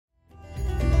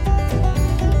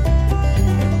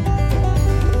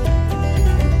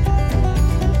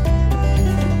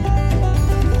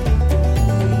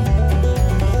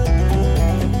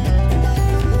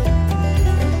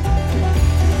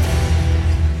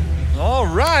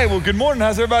right, well, good morning.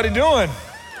 How's everybody doing?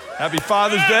 Happy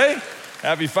Father's Day.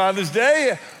 Happy Father's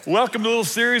Day. Welcome to a little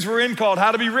series we're in called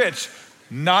How to Be Rich.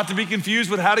 Not to be confused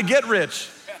with How to Get Rich.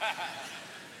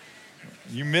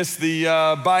 You missed the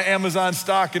buy Amazon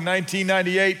stock in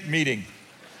 1998 meeting.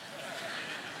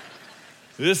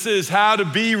 This is How to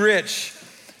Be Rich.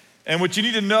 And what you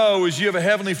need to know is you have a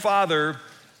Heavenly Father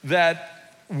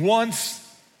that wants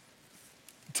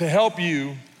to help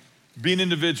you be an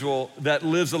individual that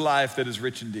lives a life that is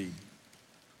rich indeed.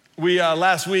 We,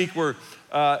 last week, were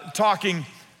talking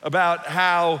about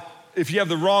how if you have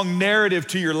the wrong narrative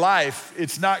to your life,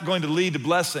 it's not going to lead to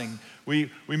blessing.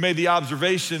 We made the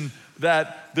observation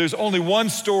that there's only one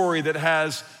story that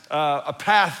has a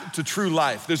path to true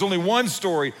life. There's only one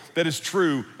story that is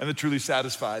true and that truly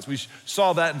satisfies. We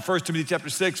saw that in 1 Timothy chapter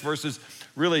 6, verses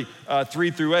really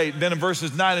 3 through 8. Then in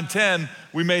verses 9 and 10,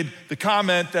 we made the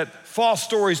comment that false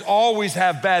stories always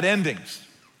have bad endings.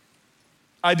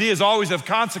 Ideas always have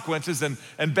consequences,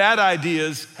 and bad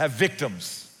ideas have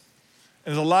victims.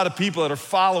 And there's a lot of people that are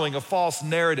following a false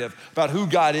narrative about who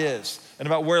God is and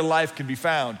about where life can be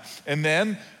found. And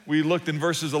then we looked in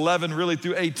verses 11 really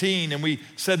through 18, and we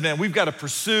said, man, we've got to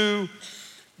pursue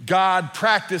God,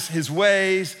 practice his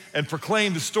ways, and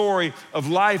proclaim the story of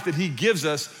life that he gives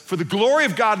us for the glory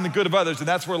of God and the good of others, and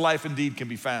that's where life indeed can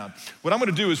be found. What I'm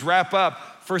gonna do is wrap up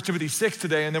 1 Timothy 6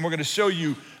 today, and then we're gonna show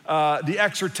you the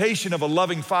exhortation of a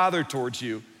loving father towards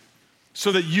you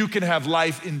so that you can have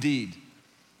life indeed.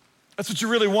 That's what you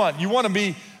really want. You wanna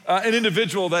be an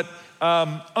individual that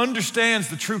understands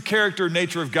the true character and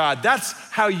nature of God. That's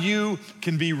how you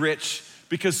can be rich,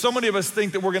 because so many of us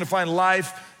think that we're gonna find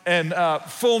life and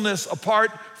fullness apart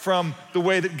from the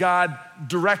way that God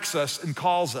directs us and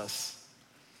calls us.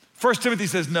 1 Timothy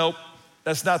says, nope,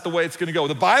 that's not the way it's gonna go.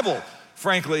 The Bible,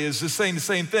 frankly, is just saying the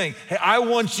same thing. Hey, I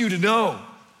want you to know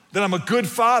that I'm a good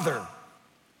father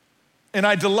and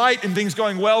I delight in things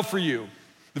going well for you.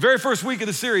 The very first week of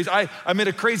the series, I made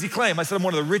a crazy claim. I said I'm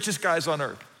one of the richest guys on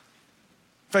earth.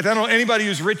 In fact, I don't know anybody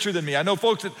who's richer than me. I know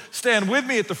folks that stand with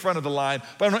me at the front of the line,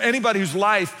 but I don't know anybody whose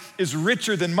life is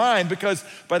richer than mine, because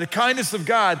by the kindness of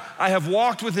God, I have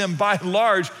walked with him by and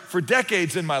large for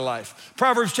decades in my life.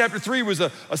 Proverbs chapter 3 was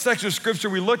a section of scripture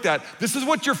we looked at. This is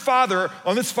what your father,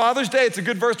 on this Father's Day, it's a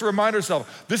good verse to remind ourselves.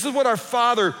 This is what our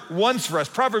Father wants for us.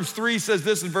 Proverbs 3 says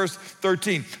this in verse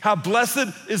 13. How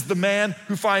blessed is the man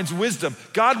who finds wisdom.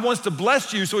 God wants to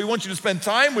bless you, so he wants you to spend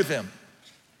time with him.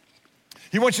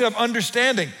 He wants you to have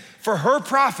understanding. For her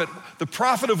profit, the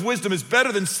profit of wisdom is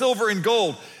better than silver and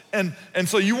gold. And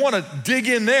so you want to dig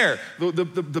in there.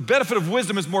 The benefit of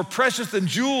wisdom is more precious than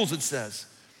jewels, it says.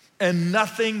 And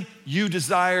nothing you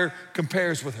desire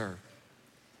compares with her.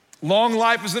 Long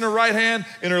life is in her right hand.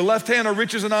 In her left hand are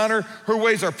riches and honor. Her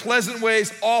ways are pleasant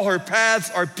ways. All her paths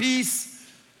are peace.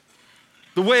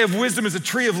 The way of wisdom is a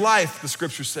tree of life, the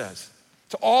scripture says,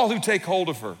 to all who take hold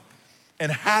of her.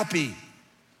 And happy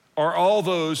are all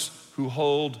those who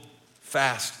hold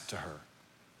fast to her.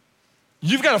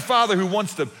 You've got a father who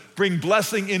wants to bring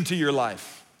blessing into your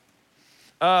life.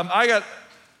 I got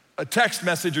a text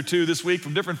message or two this week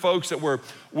from different folks that were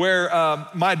where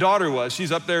my daughter was.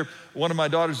 She's up there, one of my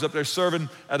daughters is up there serving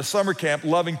at a summer camp,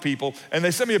 loving people. And they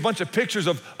sent me a bunch of pictures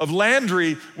of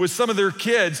Landry with some of their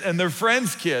kids and their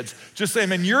friends' kids, just saying,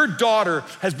 man, your daughter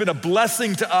has been a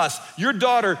blessing to us. Your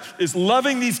daughter is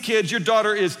loving these kids. Your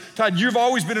daughter is, Todd, you've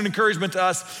always been an encouragement to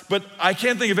us, but I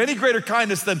can't think of any greater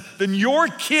kindness than your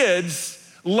kids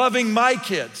loving my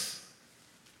kids.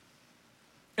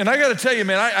 And I gotta tell you,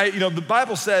 man, the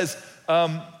Bible says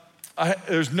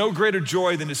there's no greater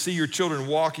joy than to see your children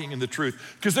walking in the truth.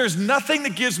 Because there's nothing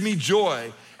that gives me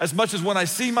joy as much as when I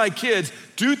see my kids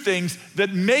do things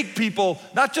that make people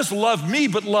not just love me,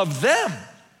 but love them.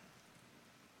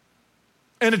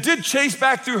 And it did chase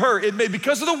back through her.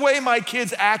 Because of the way my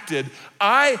kids acted,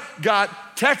 I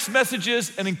got text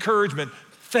messages and encouragement.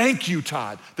 Thank you,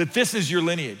 Todd, that this is your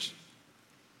lineage.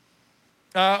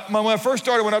 When I first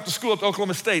started, went up to school at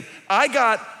Oklahoma State, I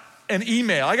got an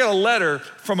email, I got a letter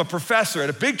from a professor at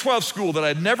a Big 12 school that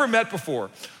I'd never met before,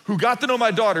 who got to know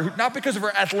my daughter, not because of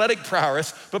her athletic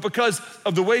prowess, but because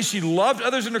of the way she loved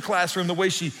others in her classroom, the way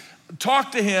she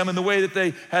talked to him, and the way that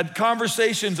they had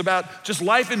conversations about just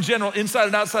life in general, inside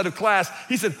and outside of class.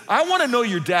 He said, I wanna know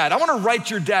your dad. I wanna write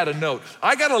your dad a note.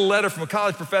 I got a letter from a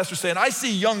college professor saying, I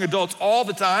see young adults all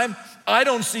the time. I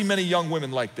don't see many young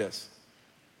women like this.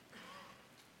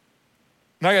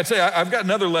 Now I gotta tell you, I've gotten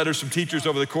other letters from teachers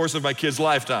over the course of my kid's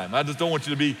lifetime. I just don't want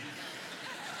you to be,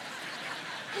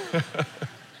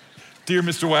 Dear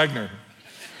Mr. Wagner,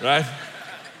 right?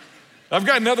 I've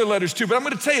gotten other letters too, but I'm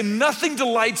gonna tell you, nothing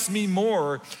delights me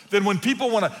more than when people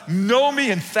wanna know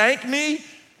me and thank me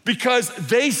because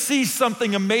they see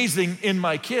something amazing in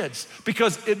my kids.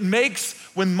 Because it makes,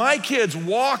 when my kids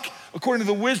walk according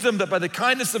to the wisdom that by the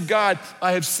kindness of God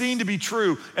I have seen to be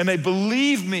true, and they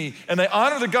believe me, and they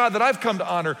honor the God that I've come to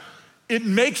honor, it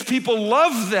makes people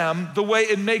love them the way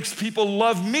it makes people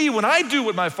love me when I do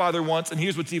what my Father wants. And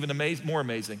here's what's even more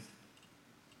amazing.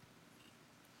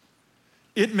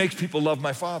 It makes people love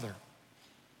my Father.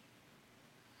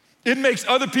 It makes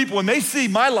other people, when they see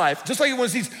my life, just like when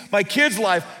they see my kids'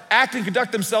 life, act and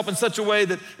conduct themselves in such a way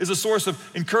that is a source of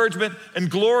encouragement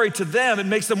and glory to them, it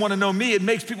makes them want to know me. It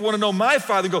makes people want to know my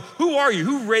Father and go, who are you?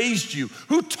 Who raised you?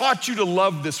 Who taught you to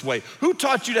love this way? Who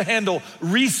taught you to handle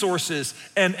resources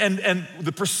and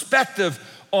the perspective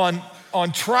on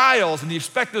trials and the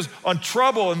perspectives on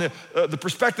trouble and the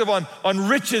perspective on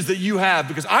riches that you have?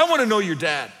 Because I want to know your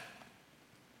dad.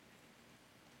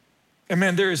 And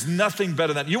man, there is nothing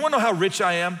better than that. You wanna know how rich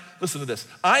I am? Listen to this.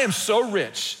 I am so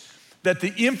rich that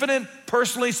the infinite,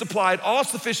 personally supplied,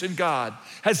 all-sufficient God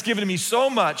has given me so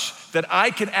much that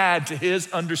I can add to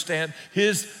his understood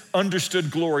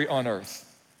glory on earth.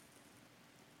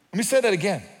 Let me say that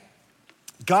again.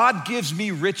 God gives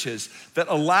me riches that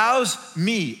allows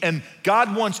me, and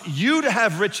God wants you to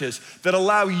have riches that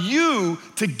allow you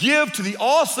to give to the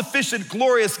all-sufficient,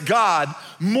 glorious God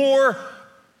more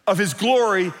of his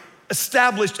glory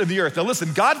established in the earth. Now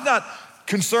listen, God's not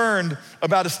concerned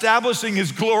about establishing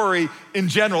his glory in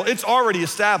general. It's already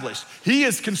established. He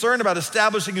is concerned about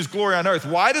establishing his glory on earth.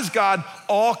 Why does God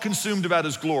all consumed about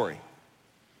his glory?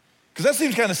 Because that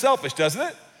seems kind of selfish, doesn't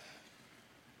it?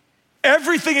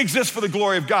 Everything exists for the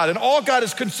glory of God, and all God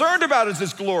is concerned about is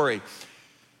his glory.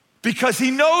 Because he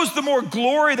knows the more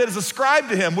glory that is ascribed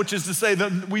to him, which is to say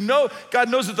that we know, God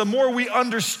knows that the more we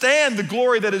understand the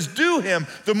glory that is due him,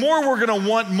 the more we're gonna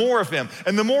want more of him.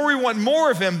 And the more we want more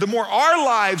of him, the more our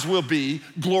lives will be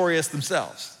glorious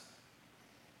themselves.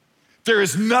 There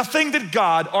is nothing that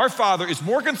God, our Father, is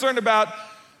more concerned about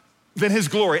than his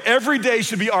glory. Every day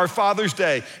should be our Father's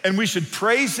day, and we should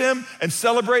praise him and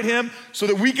celebrate him so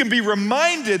that we can be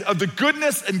reminded of the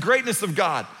goodness and greatness of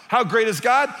God. How great is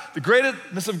God? The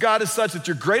greatness of God is such that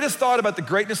your greatest thought about the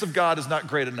greatness of God is not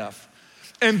great enough.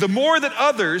 And the more that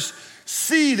others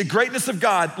see the greatness of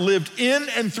God lived in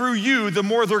and through you, the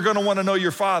more they're gonna wanna know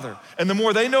your Father. And the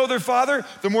more they know their Father,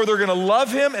 the more they're gonna love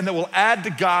him, and that will add to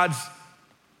God's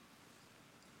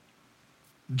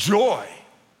joy,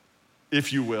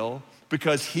 if you will,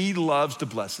 because he loves to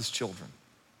bless his children.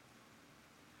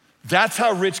 That's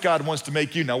how rich God wants to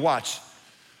make you. Now watch.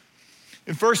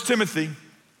 In 1 Timothy,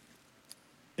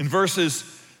 in verses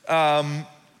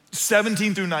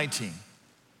 17 through 19,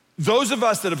 those of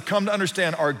us that have come to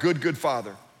understand our good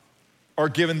Father are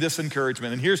given this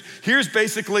encouragement. And here's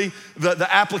basically the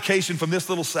application from this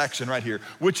little section right here,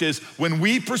 which is when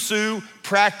we pursue,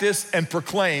 practice, and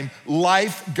proclaim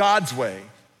life God's way,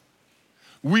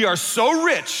 we are so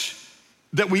rich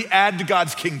that we add to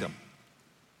God's kingdom.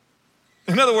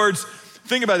 In other words,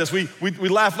 think about this. We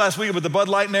laughed last week about the Bud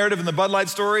Light narrative and the Bud Light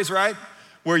stories, right?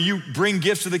 Where you bring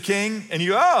gifts to the king and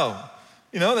you go, oh,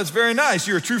 that's very nice.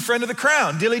 You're a true friend of the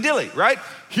crown, dilly dilly, right?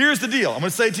 Here's the deal. I'm gonna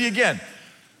say it to you again.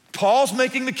 Paul's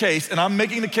making the case, and I'm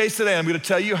making the case today, and I'm gonna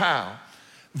tell you how,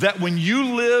 that when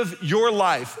you live your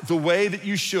life the way that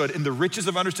you should in the riches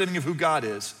of understanding of who God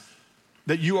is,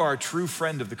 that you are a true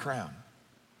friend of the crown.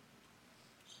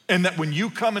 And that when you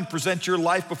come and present your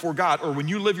life before God, or when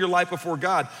you live your life before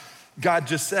God, God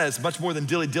just says, much more than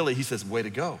dilly dilly, he says, way to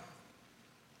go.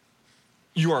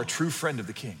 You are a true friend of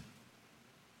the king.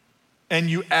 And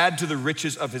you add to the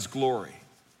riches of his glory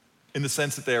in the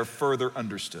sense that they are further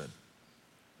understood.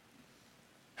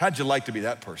 How'd you like to be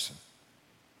that person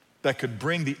that could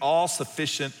bring the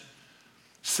all-sufficient,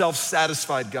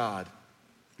 self-satisfied God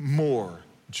more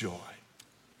joy?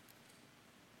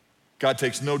 God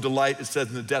takes no delight, it says,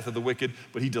 in the death of the wicked,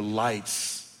 but he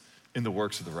delights in the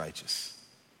works of the righteous.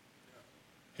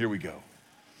 Here we go.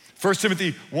 1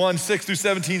 Timothy 1, 6 through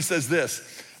 17 says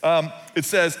this. It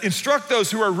says, instruct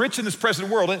those who are rich in this present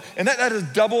world. And that is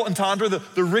double entendre.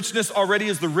 The richness already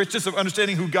is the richness of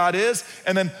understanding who God is.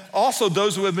 And then also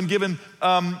those who have been given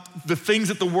the things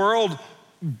that the world,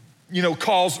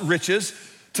 calls riches,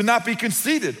 to not be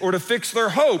conceited or to fix their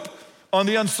hope on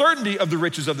the uncertainty of the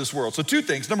riches of this world. So two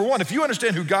things. Number one, if you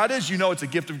understand who God is, you know it's a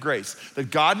gift of grace.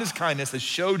 That God in his kindness has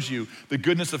showed you the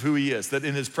goodness of who he is. That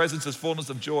in his presence is fullness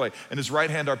of joy. In his right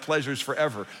hand are pleasures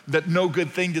forever. That no good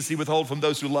thing does he withhold from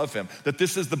those who love him. That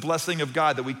this is the blessing of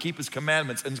God, that we keep his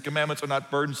commandments, and his commandments are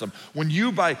not burdensome. When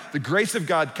you, by the grace of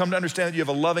God, come to understand that you have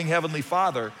a loving heavenly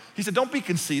Father, he said, don't be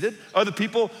conceited. Other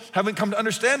people haven't come to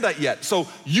understand that yet. So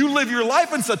you live your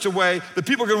life in such a way that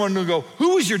people are gonna want to go,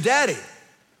 who is your daddy?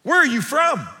 Where are you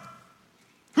from?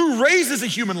 Who raises a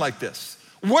human like this?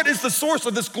 What is the source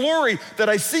of this glory that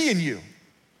I see in you?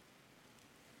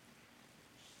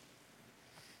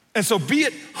 And so be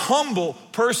it humble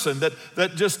person that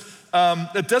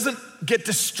doesn't get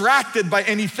distracted by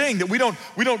anything, that we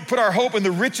don't put our hope in the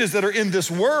riches that are in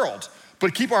this world,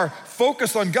 but keep our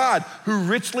focus on God who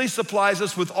richly supplies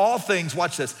us with all things,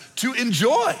 watch this, to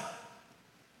enjoy.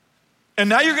 And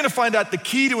now you're gonna find out the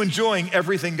key to enjoying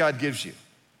everything God gives you.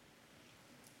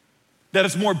 That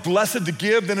it's more blessed to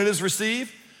give than it is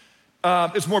receive.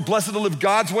 It's more blessed to live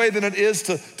God's way than it is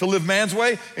to live man's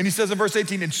way. And he says in verse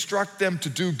 18, instruct them to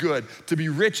do good, to be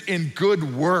rich in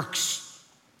good works,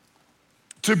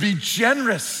 to be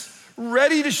generous,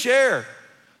 ready to share,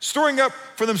 storing up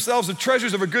for themselves the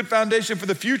treasures of a good foundation for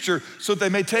the future so that they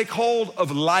may take hold of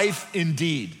life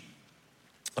indeed.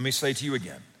 Let me say to you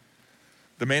again,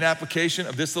 the main application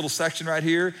of this little section right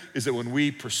here is that when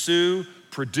we pursue,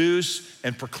 produce,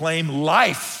 and proclaim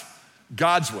life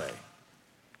God's way,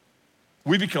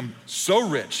 we become so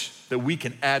rich that we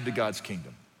can add to God's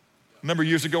kingdom. A number of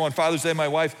years ago on Father's Day, my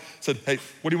wife said, hey,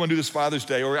 what do you want to do this Father's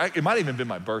Day? Or it might have even been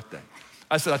my birthday.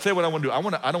 I said, I'll tell you what I want to do.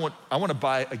 I want to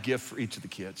buy a gift for each of the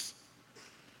kids.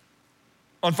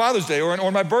 On Father's Day or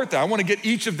on my birthday, I want to get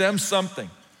each of them something.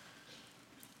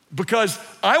 Because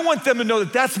I want them to know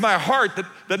that that's my heart,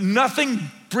 that nothing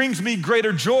brings me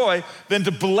greater joy than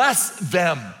to bless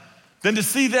them, than to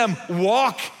see them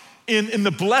walk in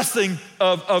the blessing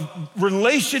of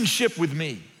relationship with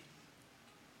me.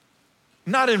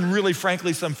 Not in really,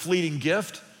 frankly, some fleeting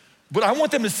gift, but I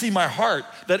want them to see my heart,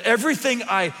 that everything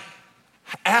I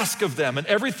ask of them and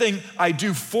everything I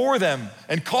do for them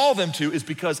and call them to is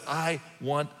because I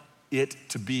want it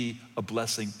to be a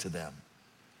blessing to them.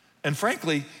 And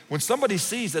frankly, when somebody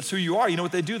sees that's who you are, you know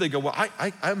what they do? They go, well,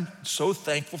 I'm so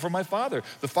thankful for my father.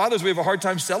 The fathers we have a hard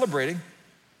time celebrating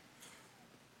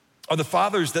are the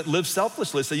fathers that live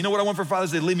selflessly. Say, you know what I want for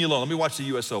Father's Day? Leave me alone. Let me watch the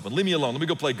US Open. Leave me alone. Let me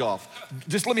go play golf.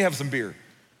 Just let me have some beer.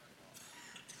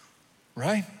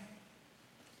 Right?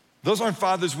 Those aren't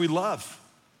fathers we love.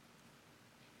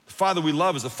 The father we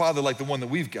love is a father like the one that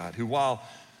we've got, who while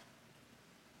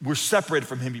we're separated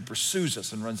from him, he pursues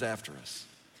us and runs after us.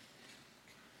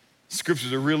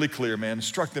 Scriptures are really clear, man.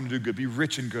 Instruct them to do good. Be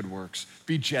rich in good works.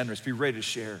 Be generous. Be ready to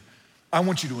share. I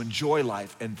want you to enjoy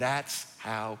life, and that's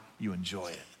how you enjoy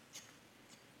it.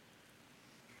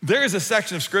 There is a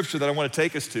section of Scripture that I want to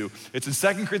take us to. It's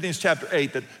in 2 Corinthians chapter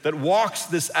 8 that walks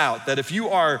this out, that if you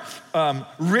are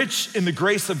rich in the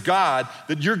grace of God,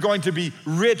 that you're going to be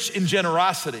rich in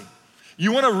generosity.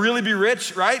 You want to really be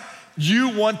rich, right? You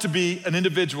want to be an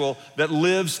individual that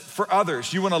lives for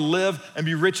others. You want to live and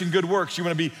be rich in good works. You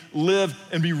want to live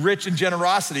and be rich in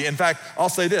generosity. In fact, I'll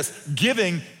say this,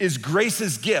 giving is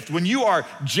grace's gift. When you are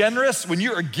generous, when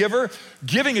you're a giver,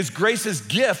 giving is grace's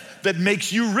gift that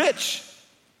makes you rich.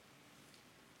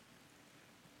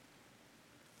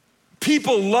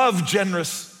 People love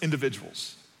generous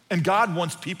individuals, and God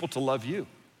wants people to love you.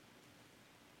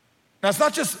 Now, it's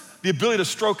not just the ability to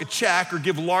stroke a check or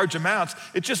give large amounts.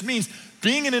 It just means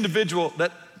being an individual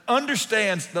that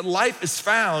understands that life is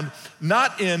found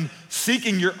not in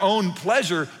seeking your own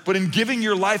pleasure, but in giving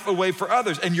your life away for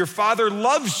others. And your Father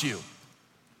loves you.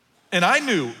 And I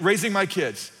knew, raising my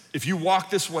kids, if you walk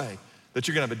this way, that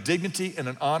you're gonna have a dignity and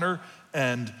an honor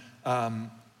and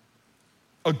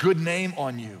a good name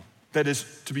on you that is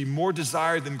to be more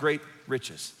desired than great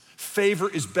riches. Favor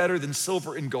is better than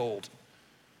silver and gold.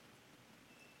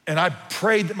 And I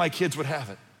prayed that my kids would have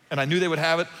it. And I knew they would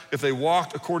have it if they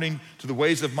walked according to the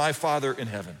ways of my Father in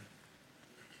heaven.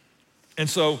 And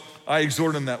so I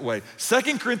exhorted them that way.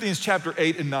 2 Corinthians chapter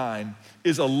 8 and 9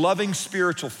 is a loving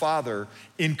spiritual father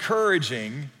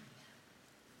encouraging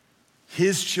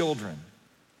his children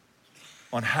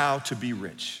on how to be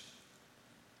rich.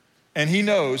 And he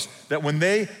knows that when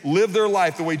they live their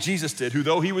life the way Jesus did, who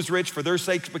though he was rich, for their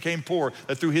sakes became poor,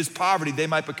 that through his poverty they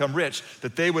might become rich,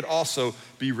 that they would also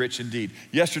be rich indeed.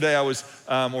 Yesterday I was,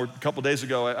 or a couple days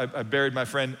ago, I buried my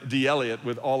friend Dee Elliott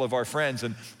with all of our friends.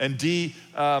 And Dee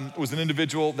was an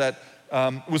individual that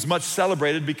was much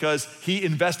celebrated because he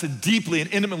invested deeply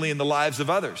and intimately in the lives of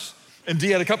others. And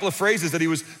Dee had a couple of phrases that he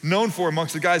was known for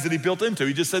amongst the guys that he built into.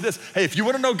 He just said this, hey, if you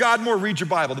want to know God more, read your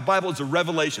Bible. The Bible is a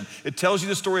revelation. It tells you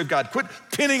the story of God. Quit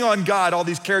pinning on God all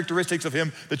these characteristics of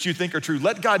him that you think are true.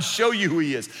 Let God show you who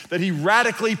he is, that he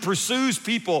radically pursues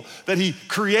people that he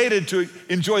created to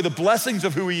enjoy the blessings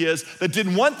of who he is, that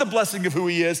didn't want the blessing of who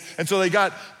he is, and so they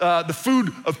got the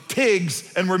food of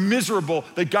pigs and were miserable,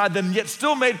 that God then yet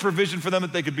still made provision for them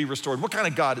that they could be restored. What kind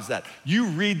of God is that? You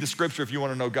read the scripture if you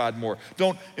want to know God more.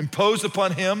 Don't impose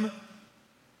upon him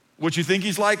what you think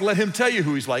he's like. Let him tell you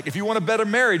who he's like. If you want a better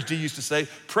marriage, Dee used to say,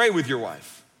 pray with your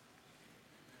wife.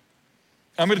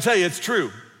 I'm going to tell you, it's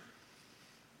true.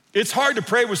 It's hard to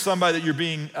pray with somebody that you're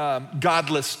being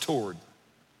godless toward.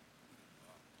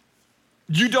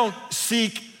 You don't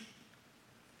seek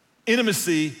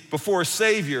intimacy before a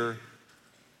Savior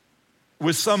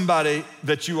with somebody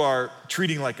that you are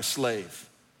treating like a slave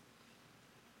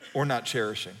or not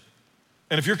cherishing.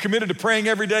 And if you're committed to praying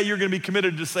every day, you're going to be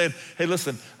committed to saying, hey,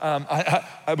 listen,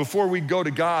 before we go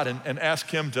to God and ask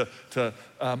him to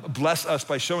bless us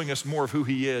by showing us more of who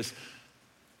he is,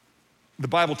 the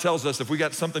Bible tells us if we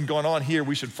got something going on here,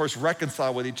 we should first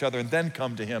reconcile with each other and then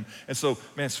come to him. And so,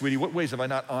 man, sweetie, what ways have I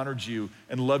not honored you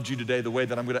and loved you today the way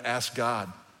that I'm going to ask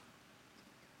God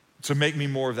to make me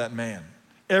more of that man?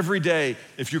 Every day,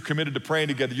 if you're committed to praying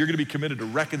together, you're gonna be committed to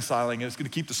reconciling, and it's gonna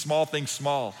keep the small things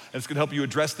small, and it's gonna help you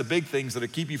address the big things that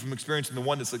keep you from experiencing the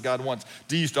oneness that God wants.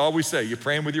 Dee used to always say, you're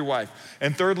praying with your wife.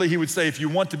 And thirdly, he would say, if you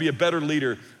want to be a better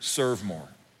leader, serve more.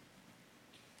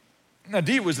 Now,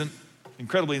 Dee was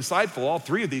incredibly insightful. All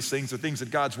three of these things are things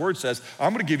that God's word says.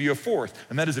 I'm gonna give you a fourth,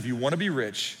 and that is if you wanna be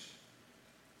rich,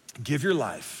 give your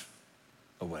life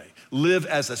away. Live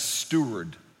as a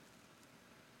steward.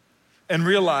 And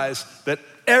realize that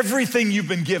everything you've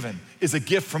been given is a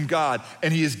gift from God,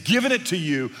 and he has given it to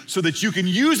you so that you can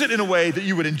use it in a way that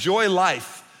you would enjoy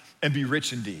life and be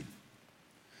rich indeed.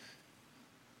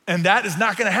 And that is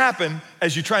not gonna happen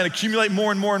as you try and accumulate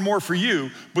more and more and more for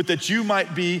you, but that you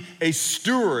might be a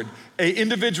steward, an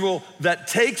individual that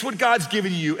takes what God's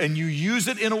given you and you use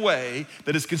it in a way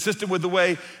that is consistent with the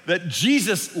way that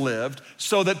Jesus lived,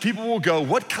 so that people will go,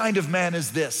 what kind of man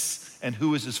is this, and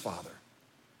who is his father?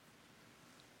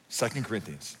 2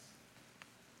 Corinthians.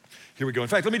 Here we go. In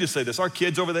fact, let me just say this. Our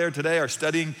kids over there today are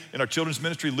studying in our children's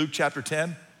ministry, Luke chapter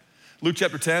 10. Luke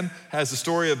chapter 10 has the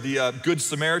story of the Good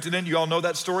Samaritan in. You all know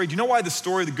that story. Do you know why the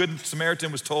story of the Good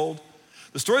Samaritan was told?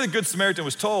 The story of the Good Samaritan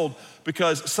was told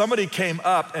because somebody came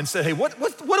up and said, hey, what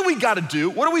do we got to do?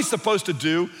 What are we supposed to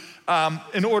do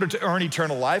in order to earn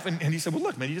eternal life? And he said, well,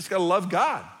 look, man, you just got to love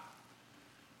God.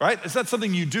 Right? It's not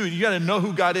something you do. You got to know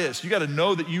who God is. You got to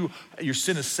know that your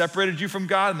sin has separated you from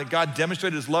God and that God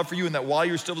demonstrated his love for you and that while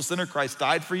you're still a sinner, Christ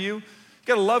died for you. You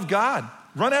got to love God.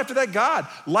 Run after that God.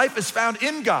 Life is found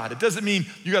in God. It doesn't mean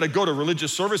you got to go to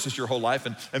religious services your whole life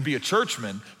and be a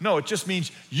churchman. No, it just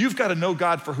means you've got to know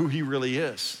God for who he really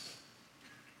is.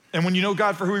 And when you know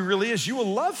God for who he really is, you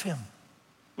will love him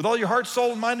with all your heart,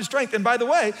 soul, and mind, and strength. And by the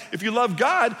way, if you love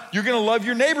God, you're gonna love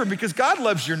your neighbor because God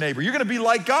loves your neighbor. You're gonna be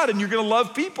like God and you're gonna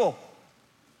love people.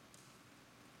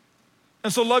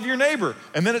 And so love your neighbor.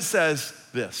 And then it says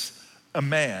this, a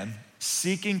man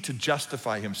seeking to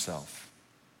justify himself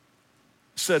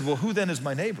said, well, who then is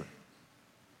my neighbor?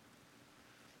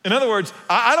 In other words,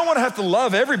 I don't want to have to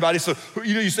love everybody. So,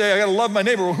 you say, I got to love my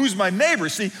neighbor. Well, who's my neighbor?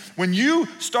 See, when you're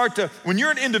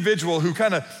an individual who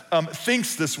kind of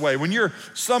thinks this way, when you're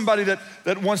somebody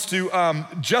that wants to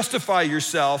justify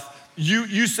yourself,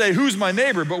 you say, who's my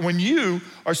neighbor? But when you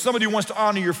are somebody who wants to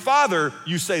honor your father,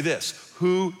 you say this,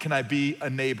 who can I be a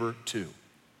neighbor to?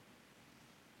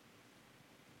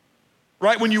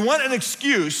 Right? When you want an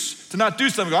excuse to not do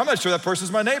something, I'm not sure that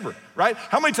person's my neighbor, right?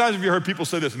 How many times have you heard people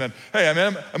say this, man? Hey,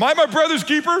 man, am I my brother's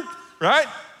keeper? Right?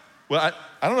 Well,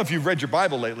 I don't know if you've read your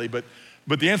Bible lately, but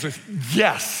the answer is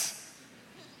yes.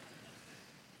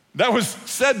 That was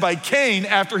said by Cain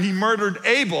after he murdered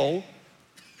Abel,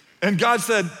 and God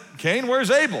said, Cain, where's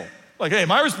Abel? Like, hey,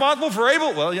 am I responsible for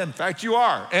Abel? Well, yeah, in fact you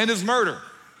are, and his murder.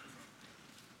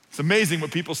 It's amazing what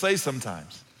people say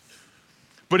sometimes.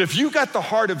 But if you got the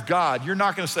heart of God, you're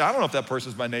not gonna say, I don't know if that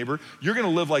person's my neighbor. You're gonna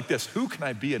live like this. Who can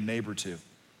I be a neighbor to?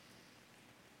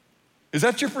 Is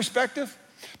that your perspective?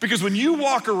 Because when you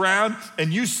walk around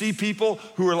and you see people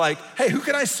who are like, hey, who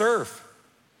can I serve?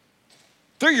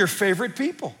 They're your favorite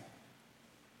people.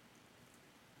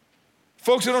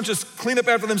 Folks who don't just clean up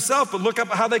after themselves, but look up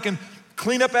how they can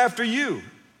clean up after you.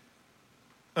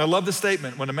 And I love the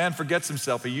statement, when a man forgets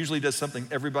himself, he usually does something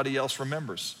everybody else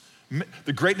remembers.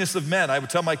 The greatness of men, I would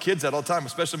tell my kids that all the time,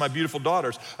 especially my beautiful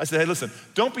daughters. I said, hey, listen,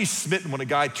 don't be smitten when a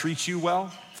guy treats you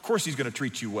well. Of course he's gonna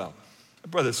treat you well. My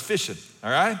brother's fishing, all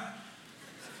right?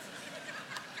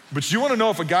 But you wanna know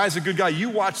if a guy's a good guy, you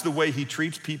watch the way he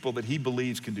treats people that he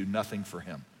believes can do nothing for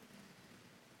him.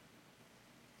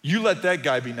 You let that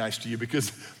guy be nice to you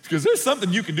because there's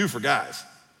something you can do for guys.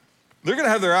 They're gonna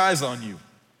have their eyes on you.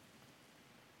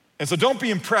 And so don't be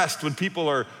impressed when people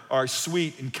are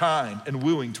sweet and kind and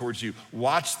wooing towards you.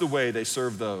 Watch the way they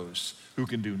serve those who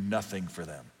can do nothing for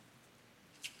them.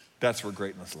 That's where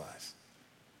greatness lies.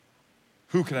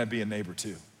 Who can I be a neighbor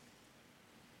to?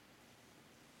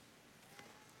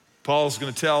 Paul's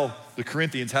gonna tell the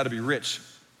Corinthians how to be rich.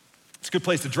 It's a good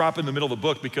place to drop in the middle of the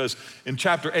book because in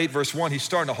chapter 8, verse 1, he's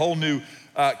starting a whole new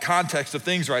context of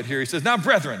things right here. He says, now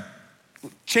brethren,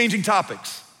 changing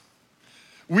topics.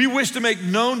 We wish to make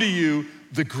known to you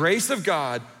the grace of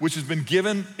God which has been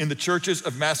given in the churches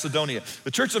of Macedonia. The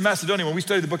church of Macedonia, when we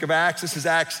study the book of Acts, this is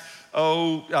Acts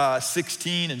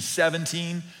 16 and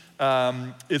 17.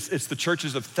 It's the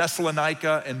churches of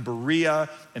Thessalonica and Berea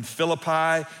and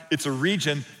Philippi. It's a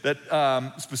region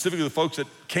that specifically the folks that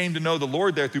came to know the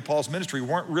Lord there through Paul's ministry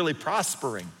weren't really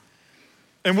prospering.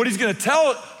 And what he's gonna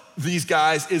tell these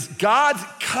guys is God's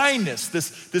kindness,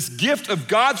 this gift of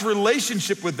God's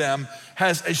relationship with them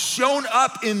has shown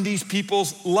up in these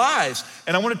people's lives.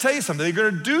 And I wanna tell you something, they're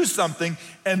gonna do something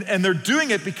and they're doing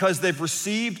it because they've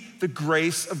received the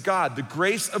grace of God. The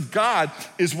grace of God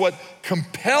is what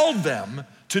compelled them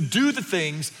to do the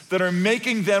things that are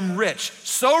making them rich.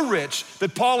 So rich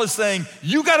that Paul is saying,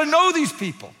 you gotta know these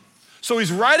people. So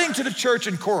he's writing to the church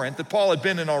in Corinth that Paul had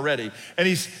been in already, and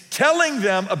he's telling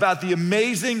them about the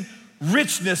amazing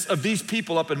richness of these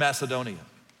people up in Macedonia.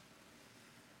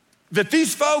 That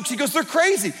these folks, he goes, they're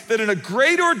crazy, that in a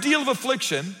great ordeal of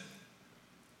affliction,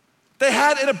 they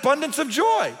had an abundance of joy.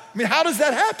 I mean, how does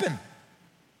that happen?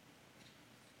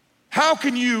 How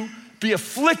can you be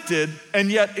afflicted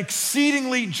and yet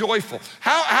exceedingly joyful?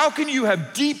 How can you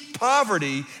have deep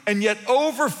poverty and yet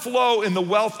overflow in the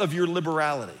wealth of your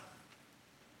liberality?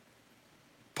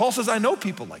 Paul says, I know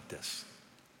people like this.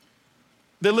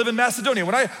 They live in Macedonia.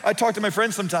 When I talk to my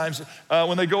friends sometimes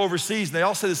when they go overseas, and they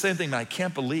all say the same thing, man, I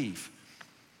can't believe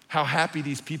how happy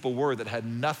these people were that had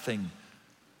nothing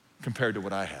compared to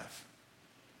what I have.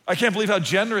 I can't believe how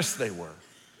generous they were.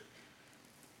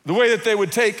 The way that they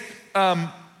would take,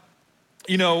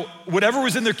 whatever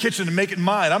was in their kitchen and make it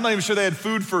mine. I'm not even sure they had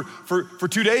food for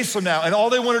 2 days from now, and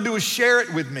all they wanted to do was share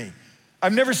it with me.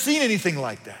 I've never seen anything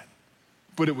like that,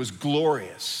 but it was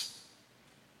glorious.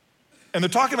 And they're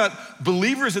talking about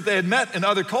believers that they had met in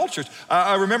other cultures.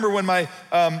 I remember when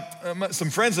some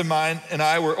friends of mine and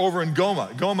I were over in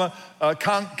Goma. Goma,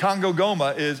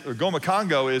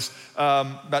 Congo is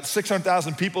about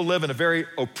 600,000 people live in a very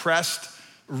oppressed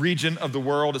region of the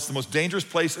world. It's the most dangerous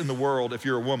place in the world if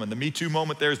you're a woman. The Me Too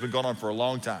moment there has been going on for a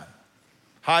long time.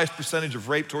 Highest percentage of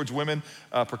rape towards women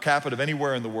per capita of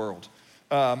anywhere in the world.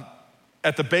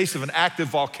 At the base of an active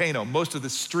volcano, most of the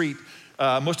city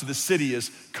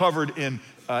is covered in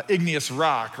igneous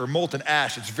rock or molten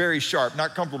ash. It's very sharp,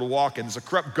 not comfortable to walk in. There's a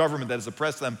corrupt government that has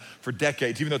oppressed them for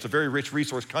decades. Even though it's a very rich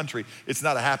resource country, it's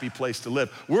not a happy place to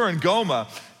live. We're in Goma,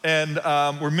 and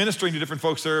we're ministering to different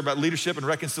folks there about leadership and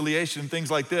reconciliation and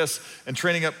things like this, and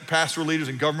training up pastoral leaders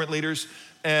and government leaders.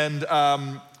 And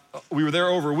we were there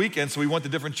over a weekend, so we went to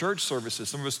different church services.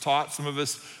 Some of us taught, some of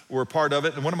us were a part of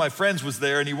it. And one of my friends was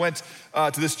there, and he went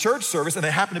to this church service, and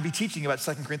they happened to be teaching about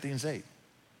 2 Corinthians 8.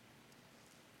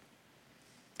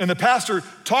 And the pastor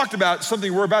talked about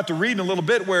something we're about to read in a little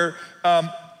bit where,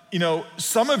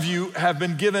 some of you have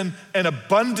been given an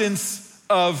abundance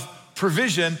of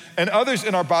provision, and others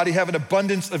in our body have an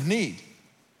abundance of need.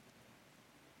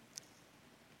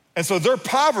 And so their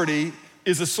poverty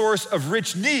is a source of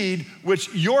rich need,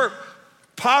 which your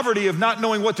poverty of not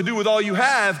knowing what to do with all you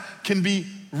have can be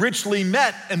richly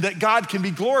met, and that God can be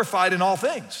glorified in all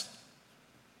things.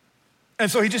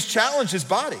 And so he just challenged his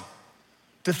body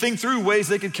to think through ways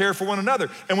they could care for one another.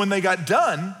 And when they got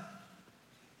done,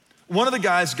 one of the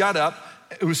guys got up,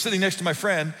 who was sitting next to my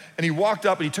friend, and he walked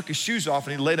up and he took his shoes off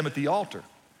and he laid them at the altar.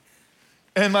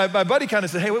 And my buddy kind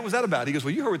of said, hey, what was that about? He goes,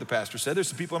 well, you heard what the pastor said. There's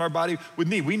some people in our body with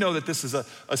need. We know that this is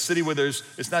a city where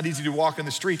it's not easy to walk in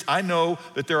the streets. I know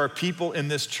that there are people in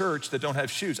this church that don't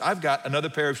have shoes. I've got another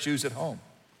pair of shoes at home.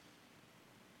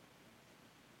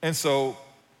 And so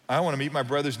I want to meet my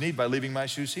brother's need by leaving my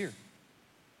shoes here.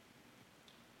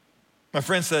 My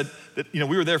friend said that, we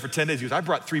were there for 10 days. He goes, I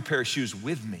brought 3 pairs of shoes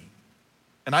with me,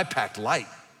 and I packed light.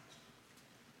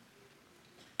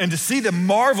 And to see the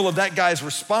marvel of that guy's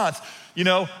response,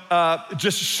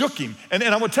 just shook him. And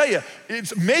I'm gonna tell you,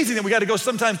 it's amazing that we gotta go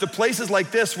sometimes to places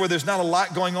like this where there's not a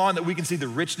lot going on, that we can see the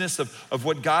richness of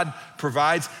what God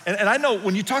provides. And I know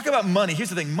when you talk about money, here's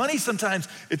the thing, money sometimes,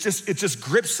 it just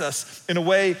grips us in a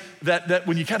way that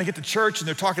when you kind of get to church and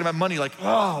they're talking about money, like,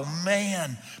 oh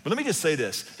man. But let me just say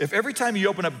this, if every time you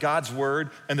open up God's word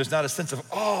and there's not a sense of,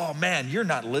 oh man, you're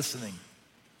not listening.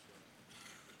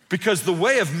 Because the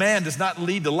way of man does not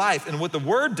lead to life. And what the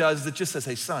word does is it just says,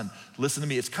 hey son, listen to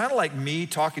me. It's kind of like me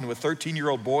talking to a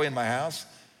 13-year-old boy in my house.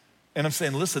 And I'm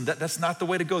saying, listen, that's not the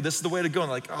way to go. This is the way to go. And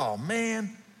they're like, oh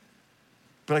man.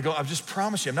 But I go, I just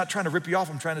promise you, I'm not trying to rip you off.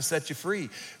 I'm trying to set you free.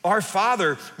 Our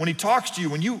Father, when he talks to you,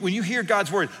 when you hear God's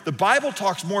word, the Bible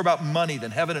talks more about money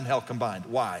than heaven and hell combined.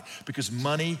 Why? Because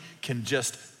money can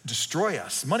just destroy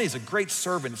us. Money is a great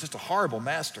servant. It's just a horrible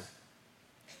master.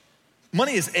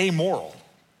 Money is amoral.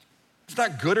 It's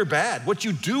not good or bad. What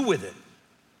you do with it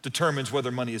determines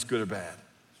whether money is good or bad.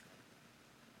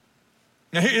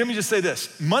 Now, let me just say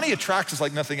this. Money attracts us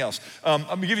like nothing else. I'm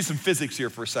gonna give you some physics here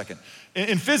for a second.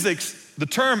 In physics, the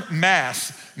term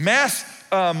mass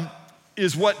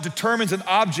is what determines an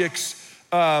object's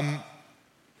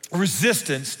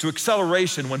resistance to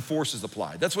acceleration when force is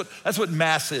applied. That's what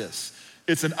mass is.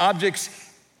 It's an object's,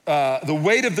 the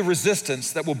weight of the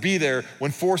resistance that will be there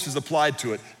when force is applied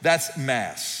to it. That's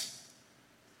mass.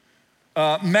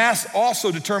 Mass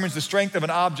also determines the strength of an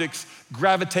object's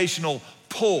gravitational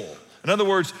pull. In other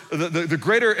words, the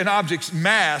greater an object's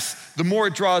mass, the more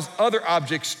it draws other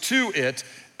objects to it,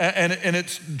 and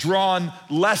it's drawn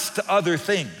less to other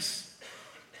things.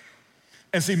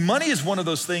 And see, money is one of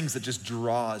those things that just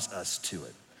draws us to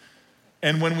it.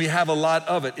 And when we have a lot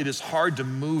of it, it is hard to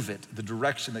move it the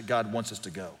direction that God wants us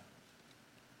to go.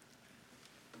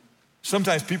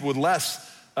 Sometimes people with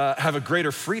less have a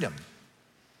greater freedom.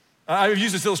 I've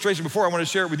used this illustration before. I want to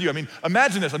share it with you. I mean,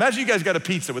 imagine this. Imagine you guys got a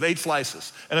pizza with 8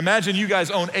 slices. And imagine you guys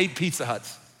own 8 Pizza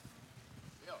Huts.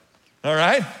 All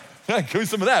right? Give me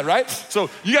some of that, right? So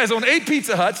you guys own 8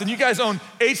 Pizza Huts and you guys own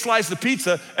 8 slices of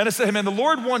pizza. And I said, hey man, the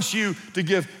Lord wants you to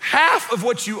give half of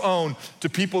what you own to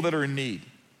people that are in need.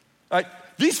 All right?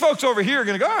 These folks over here are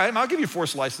going to go, all right, I'll give you 4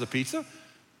 slices of pizza.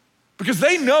 Because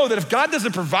they know that if God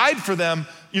doesn't provide for them,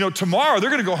 tomorrow they're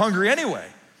going to go hungry anyway.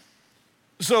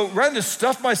 So rather than just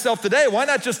stuff myself today, why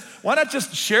not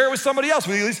just share it with somebody else?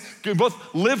 We at least can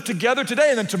both live together today,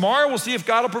 and then tomorrow we'll see if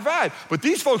God will provide. But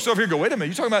these folks over here go, wait a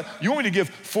minute, you're talking about, you want me to give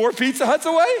 4 Pizza Huts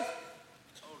away?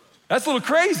 That's a little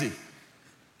crazy.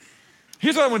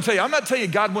 Here's what I want to tell you. I'm not telling you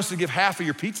God wants to give half of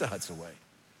your Pizza Huts away.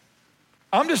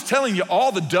 I'm just telling you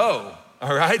all the dough,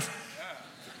 all right,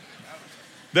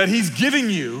 that he's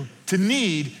giving you to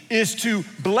need is to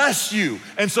bless you.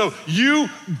 And so you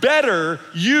better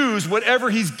use whatever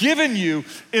he's given you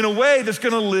in a way that's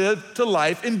gonna live to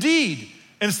life indeed.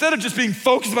 And instead of just being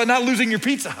focused about not losing your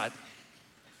Pizza Hut,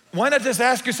 why not just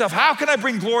ask yourself, how can I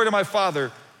bring glory to my Father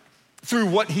through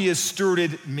what he has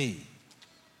stewarded me?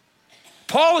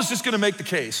 Paul is just gonna make the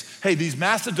case, hey, these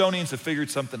Macedonians have figured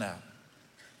something out.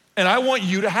 And I want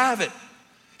you to have it.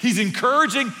 He's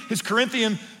encouraging his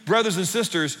Corinthian brothers and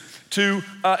sisters to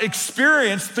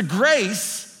experience the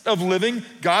grace of living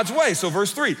God's way. So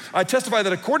verse 3, I testify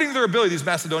that according to their ability, these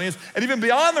Macedonians, and even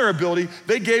beyond their ability,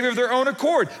 they gave of their own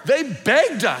accord. They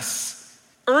begged us,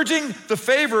 urging the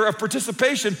favor of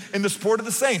participation in the support of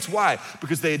the saints. Why?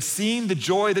 Because they had seen the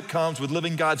joy that comes with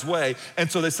living God's way.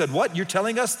 And so they said, what? You're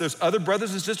telling us there's other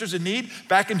brothers and sisters in need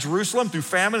back in Jerusalem through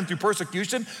famine and through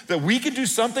persecution, that we can do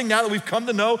something now that we've come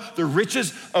to know the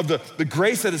riches of the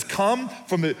grace that has come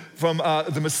from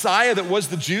the Messiah that was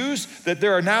the Jews, that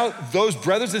there are now those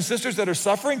brothers and sisters that are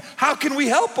suffering? How can we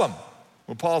help them?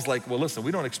 Well, Paul's like, well, listen,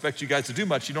 we don't expect you guys to do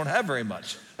much. You don't have very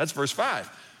much. That's verse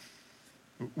 5.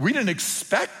 We didn't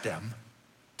expect them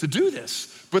to do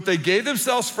this, but they gave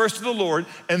themselves first to the Lord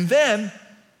and then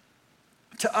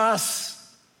to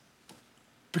us,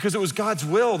 because it was God's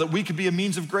will that we could be a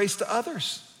means of grace to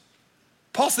others.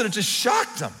 Paul said it just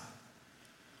shocked them.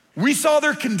 We saw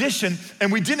their condition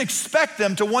and we didn't expect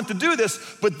them to want to do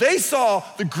this, but they saw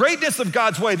the greatness of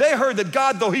God's way. They heard that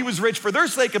God, though he was rich, for their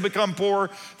sake had become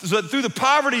poor, so that through the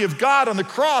poverty of God on the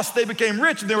cross, they became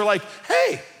rich. And they were like,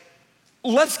 hey,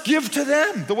 let's give to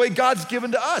them the way God's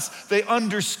given to us. They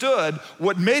understood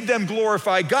what made them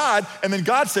glorify God, and then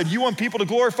God said, you want people to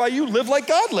glorify you? Live like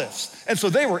God lives. And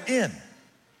so they were in.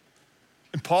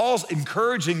 And Paul's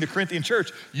encouraging the Corinthian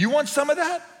church, you want some of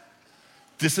that?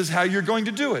 This is how you're going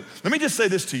to do it. Let me just say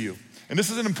this to you, and this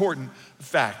is an important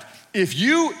fact. If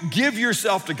you give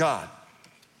yourself to God,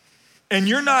 and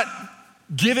you're not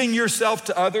giving yourself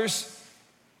to others,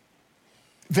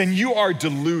 then you are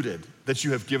deluded that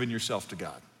you have given yourself to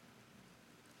God.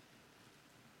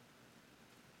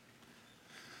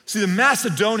 See, the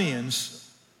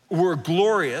Macedonians were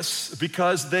glorious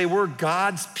because they were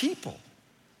God's people.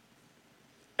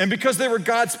 And because they were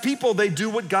God's people, they do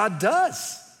what God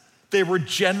does. They were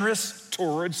generous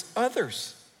towards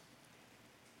others.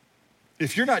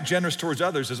 If you're not generous towards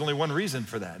others, there's only one reason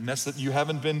for that, and that's that you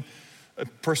haven't been a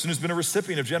person who's been a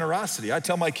recipient of generosity. I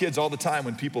tell my kids all the time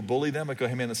when people bully them, I go,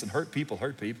 hey man, listen, hurt people,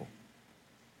 hurt people.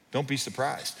 Don't be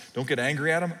surprised. Don't get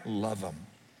angry at them, love them.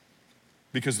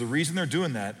 Because the reason they're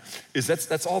doing that is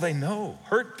that's all they know.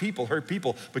 Hurt people, hurt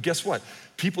people. But guess what?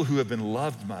 People who have been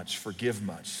loved much forgive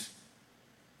much.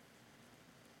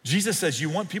 Jesus says, you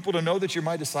want people to know that you're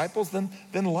my disciples? Then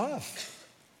love.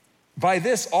 By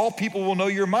this, all people will know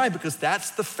you're mine, because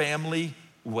that's the family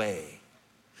way.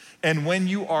 And when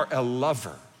you are a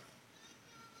lover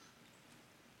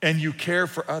and you care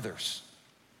for others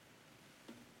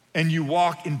and you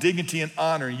walk in dignity and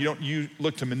honor, and you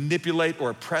look to manipulate or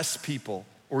oppress people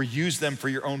or use them for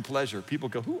your own pleasure, people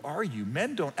go, who are you?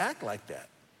 Men don't act like that.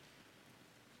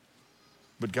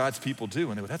 But God's people do,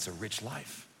 and they go, that's a rich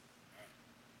life.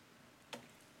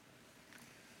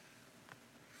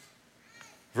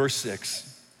 Verse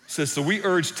 6 says, so we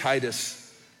urge Titus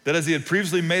that as he had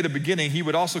previously made a beginning, he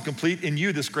would also complete in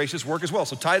you this gracious work as well.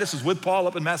 So Titus is with Paul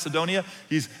up in Macedonia.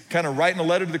 He's kind of writing a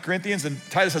letter to the Corinthians, and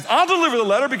Titus says, I'll deliver the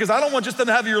letter because I don't want just them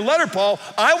to have your letter, Paul.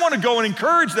 I want to go and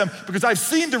encourage them because I've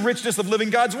seen the richness of living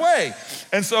God's way.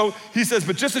 And so he says,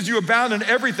 but just as you abound in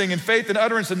everything, in faith and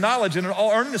utterance and knowledge and in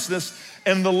all earnestness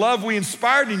and the love we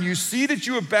inspired in you, see that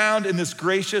you abound in this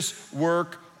gracious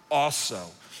work also.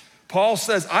 Paul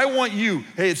says, I want you,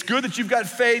 hey, it's good that you've got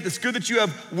faith. It's good that you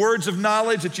have words of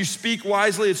knowledge, that you speak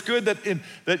wisely. It's good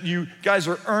that you guys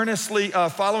are earnestly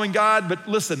following God. But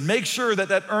listen, make sure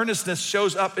that earnestness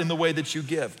shows up in the way that you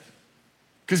give.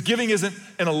 Because giving isn't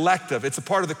an elective. It's a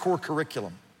part of the core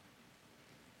curriculum.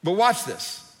 But watch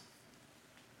this.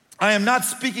 I am not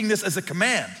speaking this as a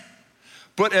command,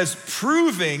 but as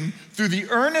proving through the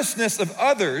earnestness of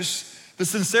others the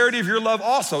sincerity of your love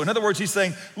also. In other words, he's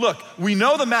saying, look, we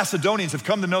know the Macedonians have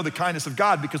come to know the kindness of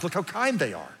God because look how kind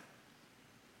they are.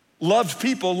 Loved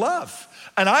people love.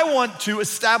 And I want to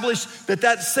establish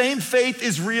that same faith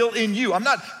is real in you. I'm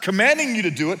not commanding you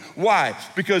to do it. Why?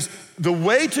 Because the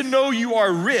way to know you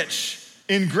are rich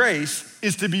in grace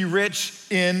is to be rich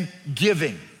in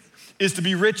giving, is to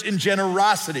be rich in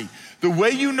generosity. The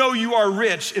way you know you are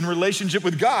rich in relationship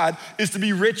with God is to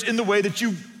be rich in the way that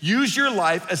you use your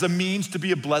life as a means to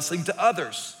be a blessing to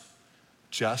others,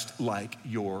 just like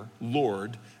your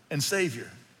Lord and Savior.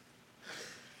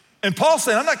 And Paul's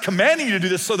saying, I'm not commanding you to do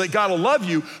this so that God will love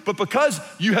you, but because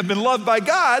you have been loved by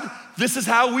God, this is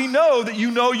how we know that you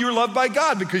know you're loved by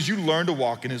God, because you learn to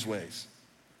walk in his ways.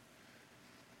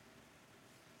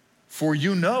 For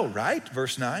you know, right?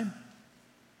 Verse 9.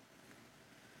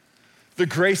 The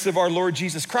grace of our Lord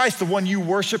Jesus Christ, the one you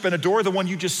worship and adore, the one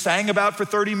you just sang about for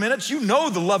 30 minutes. You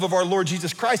know the love of our Lord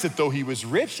Jesus Christ, that though he was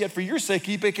rich, yet for your sake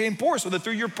he became poor, so that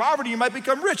through your poverty you might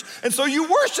become rich. And so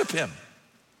you worship him.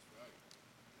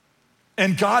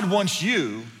 And God wants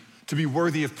you to be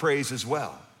worthy of praise as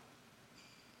well.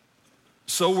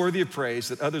 So worthy of praise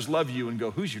that others love you and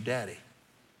go, who's your daddy?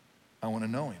 I want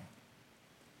to know him.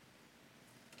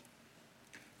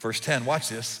 Verse 10, watch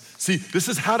this. See, this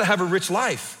is how to have a rich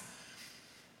life.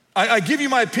 I give you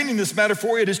my opinion in this matter,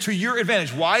 for it is to your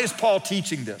advantage. Why is Paul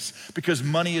teaching this? Because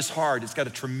money is hard. It's got a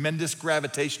tremendous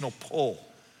gravitational pull.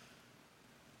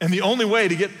 And the only way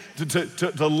to get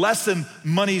to lessen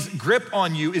money's grip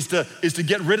on you is to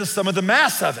get rid of some of the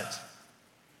mass of it.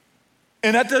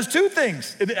 And that does two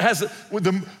things. It has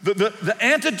the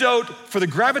antidote for the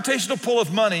gravitational pull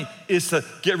of money is to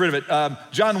get rid of it.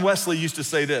 John Wesley used to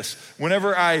say this: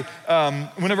 whenever I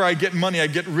get money, I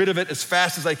get rid of it as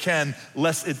fast as I can,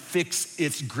 lest it fix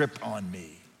its grip on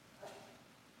me.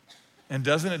 And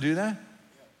doesn't it do that?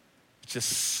 It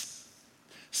just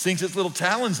sinks its little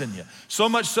talons in you. So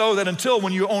much so that until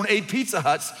when you own 8 Pizza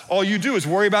Huts, all you do is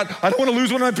worry about, I don't want to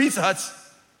lose one of my Pizza Huts.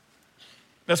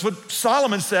 That's what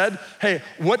Solomon said. Hey,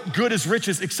 what good is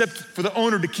riches except for the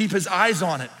owner to keep his eyes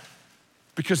on it?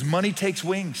 Because money takes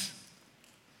wings.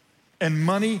 And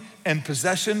money and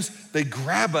possessions, they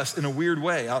grab us in a weird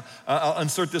way. I'll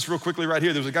insert this real quickly right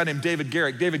here. There was a guy named David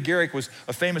Garrick. David Garrick was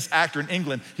a famous actor in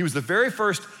England. He was the very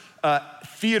first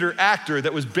theater actor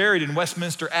that was buried in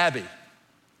Westminster Abbey.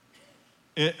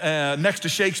 Next to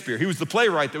Shakespeare. He was the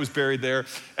playwright that was buried there.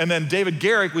 And then David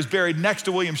Garrick was buried next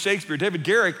to William Shakespeare. David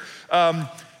Garrick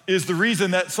is the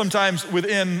reason that sometimes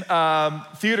within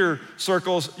theater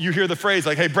circles, you hear the phrase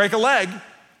like, hey, break a leg.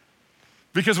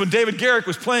 Because when David Garrick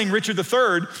was playing Richard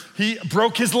III, he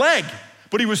broke his leg.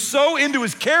 But he was so into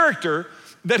his character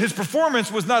that his performance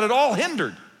was not at all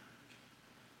hindered.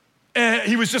 And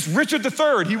he was just Richard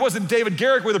III. He wasn't David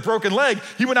Garrick with a broken leg.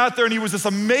 He went out there and he was this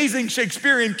amazing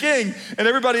Shakespearean king, and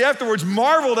everybody afterwards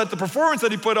marveled at the performance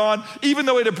that he put on, even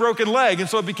though he had a broken leg. And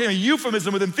so it became a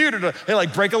euphemism within theater to, hey,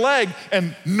 like break a leg,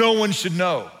 and no one should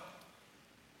know.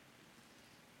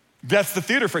 That's the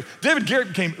theater phrase. David Garrick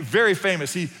became very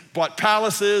famous. He bought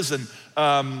palaces, and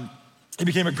he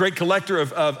became a great collector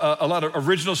of a lot of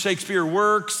original Shakespeare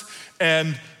works,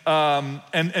 and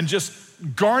just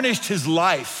garnished his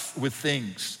life with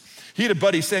things. He had a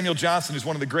buddy, Samuel Johnson, who's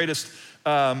one of the greatest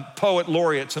poet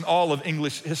laureates in all of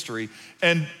English history.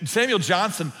 And Samuel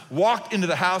Johnson walked into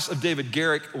the house of David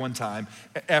Garrick one time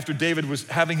after David was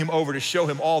having him over to show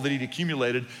him all that he'd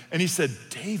accumulated. And he said,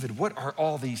 "David, what are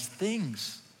all these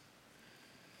things?"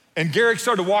 And Garrick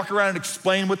started to walk around and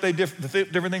explain what the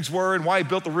different things were and why he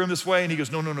built the room this way. And he goes,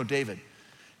 no, David,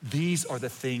 these are the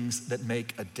things that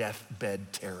make a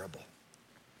deathbed terrible.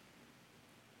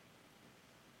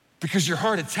 Because your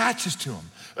heart attaches to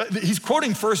him. He's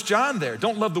quoting 1 John there.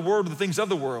 Don't love the world or the things of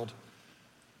the world.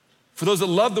 For those that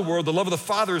love the world, the love of the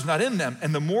Father is not in them.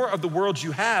 And the more of the world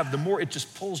you have, the more it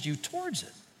just pulls you towards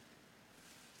it.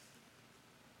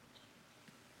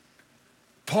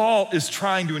 Paul is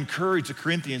trying to encourage the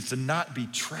Corinthians to not be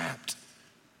trapped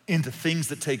into things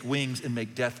that take wings and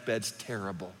make deathbeds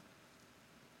terrible.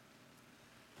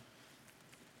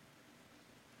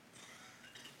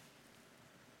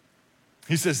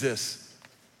 He says this,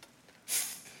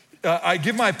 I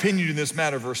give my opinion in this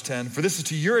matter, verse 10, for this is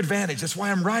to your advantage. That's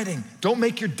why I'm writing. Don't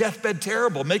make your deathbed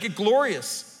terrible. Make it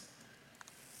glorious.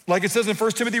 Like it says in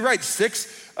 1 Timothy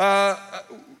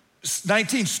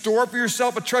 6:19, store up for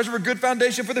yourself a treasure of a good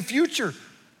foundation for the future.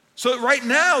 So that right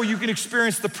now you can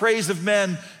experience the praise of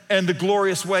men and the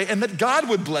glorious way, and that God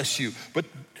would bless you. But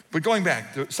going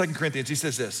back to 2 Corinthians, he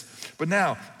says this, but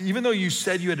now, even though you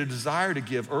said you had a desire to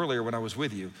give earlier when I was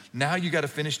with you, now you got to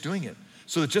finish doing it.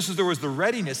 So that just as there was the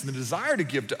readiness and the desire to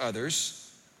give to others,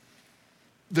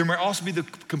 there may also be the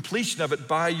completion of it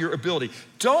by your ability.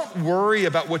 Don't worry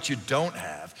about what you don't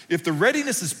have. If the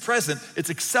readiness is present, it's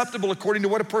acceptable according to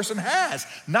what a person has,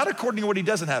 not according to what he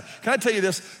doesn't have. Can I tell you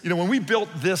this? When we built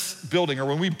this building, or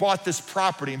when we bought this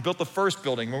property and built the first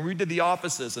building, when we did the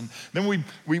offices, and then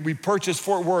we purchased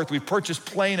Fort Worth, we purchased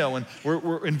Plano, and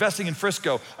we're investing in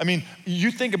Frisco. I mean,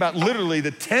 you think about literally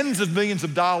the tens of millions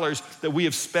of dollars that we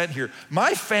have spent here.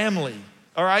 My family,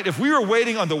 all right, if we were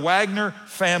waiting on the Wagner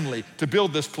family to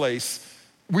build this place,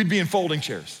 we'd be in folding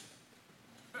chairs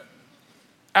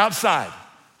outside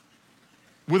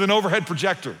with an overhead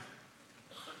projector.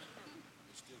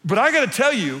 But I gotta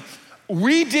tell you,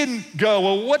 we didn't go,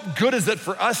 well, what good is it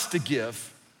for us to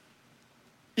give?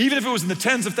 Even if it was in the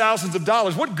tens of thousands of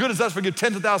dollars, what good is that for give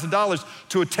tens of thousands of dollars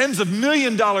to a tens of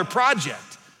million dollar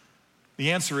project?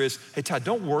 The answer is, hey, Todd,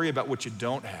 don't worry about what you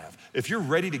don't have. If you're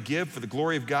ready to give for the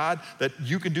glory of God, that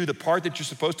you can do the part that you're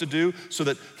supposed to do so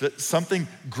that something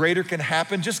greater can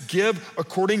happen, just give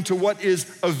according to what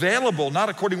is available, not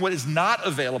according to what is not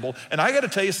available. And I gotta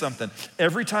tell you something,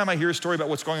 every time I hear a story about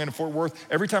what's going on in Fort Worth,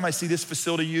 every time I see this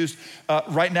facility used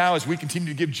right now as we continue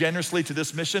to give generously to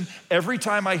this mission, every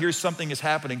time I hear something is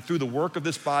happening through the work of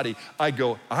this body, I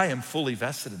go, I am fully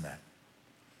vested in that.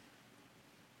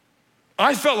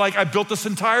 I felt like I built this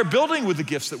entire building with the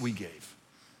gifts that we gave.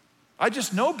 I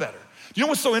just know better. You know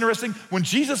what's so interesting? When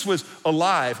Jesus was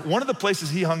alive, one of the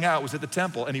places he hung out was at the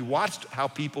temple, and he watched how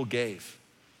people gave.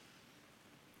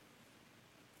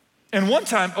 And one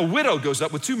time, a widow goes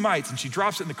up with 2 mites, and she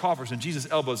drops it in the coffers, and Jesus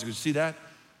elbows her. You see that?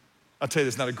 I'll tell you,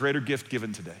 there's not a greater gift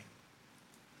given today.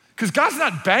 Because God's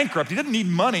not bankrupt. He doesn't need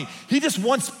money. He just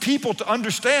wants people to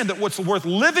understand that what's worth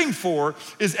living for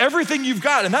is everything you've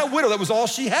got. And that widow, that was all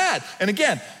she had. And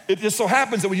again, it just so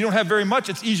happens that when you don't have very much,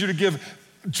 it's easier to give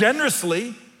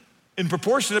generously in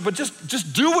proportionate, but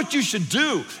just do what you should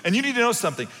do. And you need to know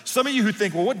something. Some of you who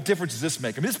think, well, what difference does this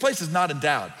make? I mean, this place is not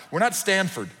endowed. We're not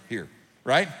Stanford here,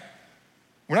 right?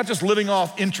 We're not just living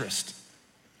off interest.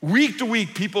 Week to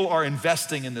week, people are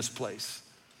investing in this place.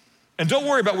 And don't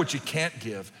worry about what you can't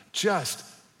give. Just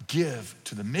give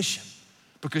to the mission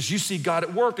because you see God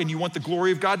at work and you want the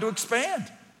glory of God to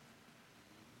expand.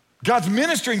 God's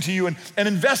ministering to you and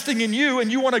investing in you,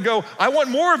 and you want to go, I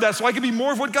want more of that so I can be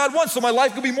more of what God wants, so my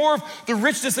life can be more of the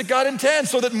richness that God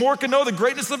intends, so that more can know the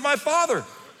greatness of my Father.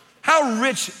 How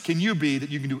rich can you be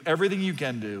that you can do everything you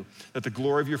can do, that the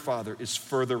glory of your Father is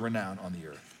further renowned on the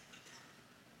earth?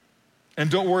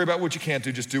 And don't worry about what you can't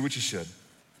do, just do what you should.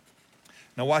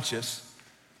 Now watch this.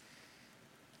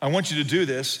 I want you to do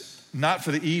this not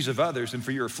for the ease of others and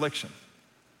for your affliction,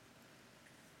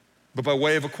 but by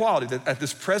way of equality, that at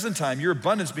this present time, your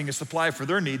abundance being a supply for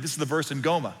their need. This is the verse in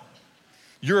Goma.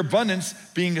 Your abundance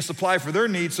being a supply for their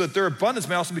needs so that their abundance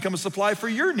may also become a supply for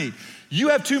your need. You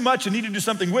have too much and need to do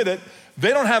something with it. They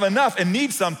don't have enough and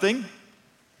need something.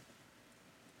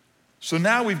 So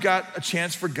now we've got a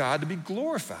chance for God to be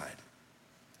glorified.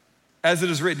 As it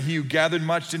is written, he who gathered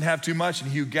much didn't have too much,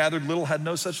 and he who gathered little had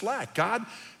no such lack. God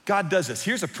does this.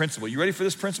 Here's a principle. You ready for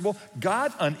this principle?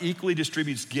 God unequally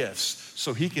distributes gifts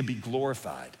so he can be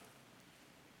glorified,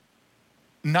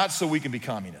 not so we can be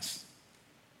communists.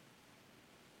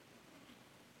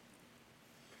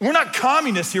 We're not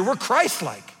communists here, we're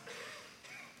Christ-like.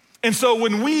 And so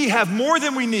when we have more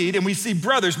than we need and we see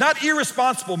brothers, not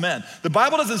irresponsible men, the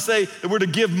Bible doesn't say that we're to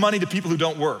give money to people who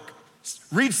don't work.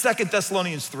 Read 2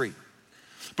 Thessalonians 3.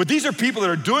 But these are people that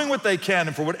are doing what they can,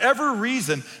 and for whatever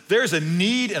reason, there's a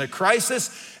need and a crisis,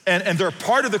 and they're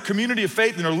part of the community of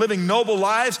faith and are living noble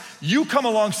lives. You come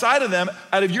alongside of them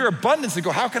out of your abundance and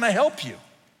go, how can I help you?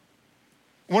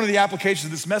 One of the applications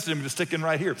of this message, I'm gonna stick in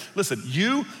right here. Listen,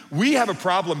 we have a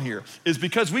problem here, is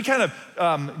because we kind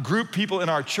of group people in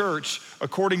our church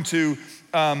according to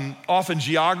often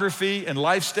geography and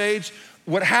life stage.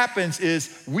 What happens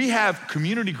is we have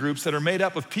community groups that are made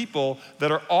up of people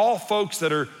that are all folks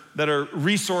that are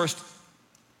resourced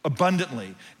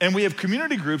abundantly. And we have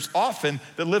community groups often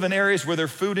that live in areas where they're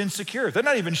food insecure. They're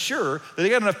not even sure that they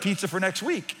got enough pizza for next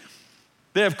week.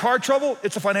 They have car trouble,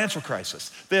 it's a financial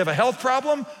crisis. They have a health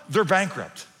problem, they're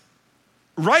bankrupt.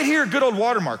 Right here, good old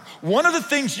Watermark. One of the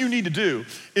things you need to do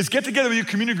is get together with your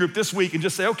community group this week and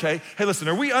just say, okay, hey, listen,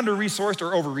 are we under-resourced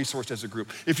or over-resourced as a group?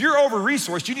 If you're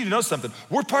over-resourced, you need to know something.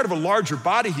 We're part of a larger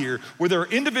body here where there are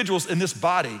individuals in this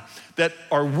body that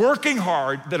are working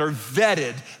hard, that are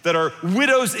vetted, that are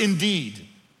widows indeed,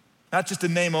 not just a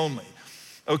name only,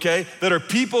 okay? That are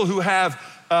people who have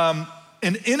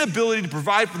an inability to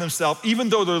provide for themselves, even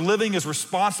though they're living as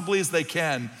responsibly as they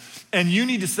can. And you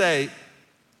need to say,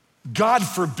 God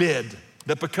forbid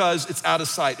that because it's out of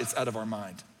sight, it's out of our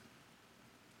mind.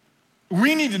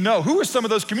 We need to know, who are some of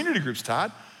those community groups,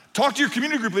 Todd? Talk to your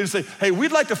community group leader and say, hey,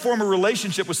 we'd like to form a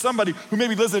relationship with somebody who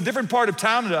maybe lives in a different part of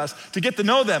town than us to get to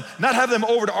know them, not have them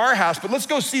over to our house, but let's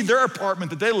go see their apartment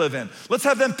that they live in. Let's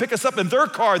have them pick us up in their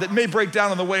car that may break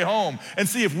down on the way home and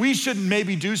see if we shouldn't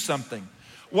maybe do something.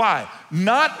 Why?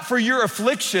 Not for your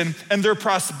affliction and their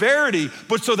prosperity,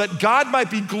 but so that God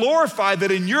might be glorified, that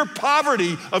in your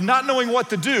poverty of not knowing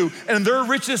what to do and their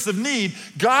richness of need,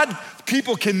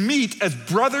 people can meet as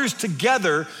brothers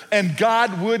together and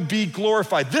God would be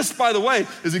glorified. This, by the way,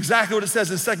 is exactly what it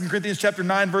says in 2 Corinthians chapter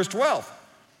 9, verse 12.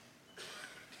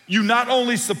 You not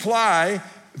only supply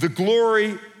the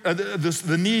glory,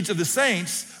 the needs of the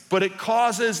saints, but it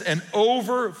causes an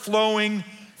overflowing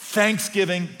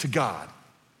thanksgiving to God.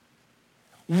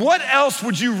 What else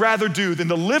would you rather do than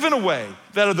to live in a way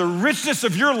that of the richness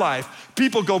of your life,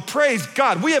 people go, praise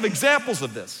God. We have examples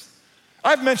of this.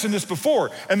 I've mentioned this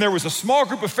before, and there was a small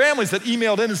group of families that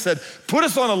emailed in and said, put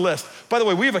us on a list. By the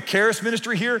way, we have a Charis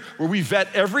ministry here where we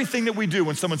vet everything that we do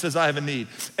when someone says, I have a need.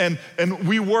 And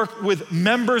we work with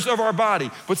members of our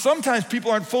body. But sometimes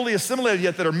people aren't fully assimilated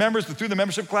yet that are members through the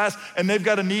membership class, and they've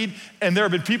got a need. And there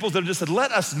have been people that have just said,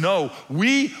 let us know.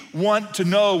 We want to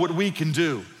know what we can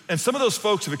do. And some of those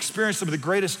folks have experienced some of the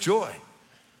greatest joy.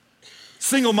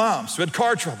 Single moms who had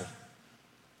car trouble,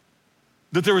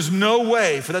 that there was no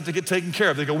way for that to get taken care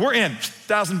of. They go, we're in,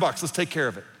 $1,000, let's take care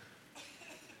of it.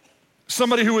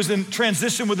 Somebody who was in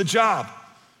transition with a job,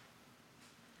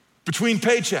 between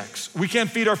paychecks, we can't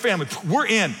feed our family. We're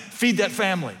in, feed that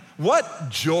family. What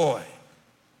joy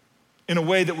in a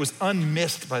way that was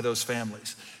unmissed by those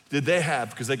families did they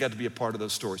have because they got to be a part of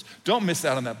those stories. Don't miss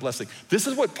out on that blessing. This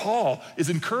is what Paul is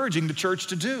encouraging the church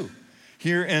to do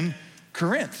here in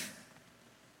Corinth.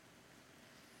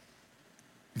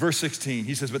 Verse 16,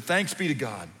 he says, but thanks be to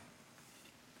God.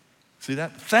 See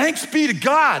that? Thanks be to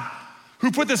God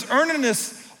who put this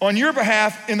earnestness on your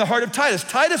behalf in the heart of Titus.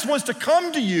 Titus wants to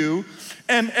come to you,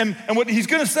 and what he's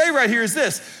gonna say right here is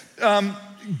this,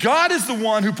 God is the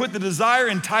one who put the desire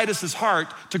in Titus's heart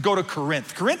to go to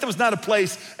Corinth. Corinth was not a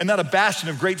place and not a bastion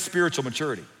of great spiritual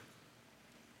maturity.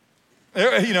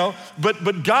 You know,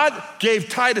 but God gave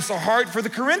Titus a heart for the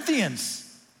Corinthians.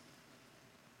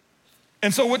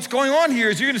 And so what's going on here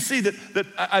is you're gonna see that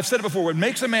I've said it before, what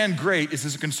makes a man great is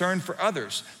his concern for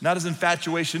others, not his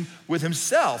infatuation with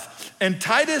himself. And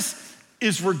Titus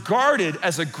is regarded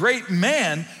as a great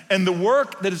man, and the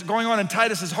work that is going on in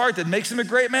Titus's heart that makes him a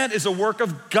great man is a work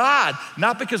of God,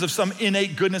 not because of some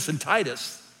innate goodness in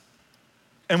Titus.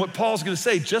 And what Paul's gonna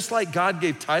say, just like God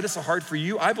gave Titus a heart for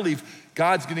you, I believe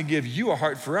God's gonna give you a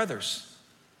heart for others.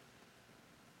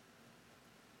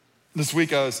 This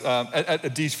week I was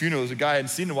at Dee's funeral. There was a guy I hadn't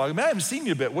seen in a while. Man, I haven't seen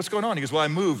you a bit. What's going on? He goes, well, I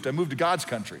moved to God's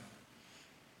country.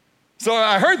 So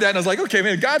I heard that and I was like, okay,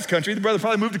 man, God's country, the brother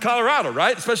probably moved to Colorado,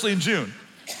 right? Especially in June.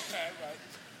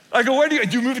 I go, do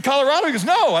you move to Colorado? He goes,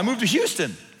 no, I moved to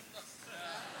Houston.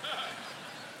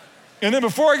 And then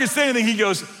before I could say anything, he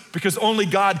goes, because only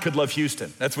God could love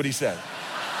Houston. That's what he said.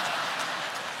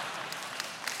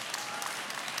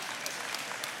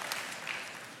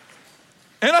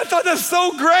 And I thought that's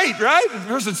so great, right?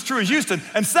 First, it's true of Houston.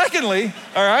 And secondly,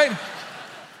 I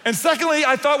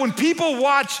thought when people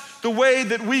watch the way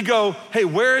that we go, hey,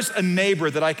 where's a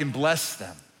neighbor that I can bless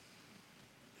them?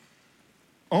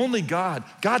 Only God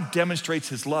demonstrates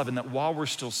his love in that while we're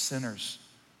still sinners,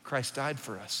 Christ died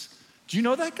for us. Do you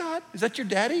know that God? Is that your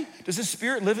daddy? Does his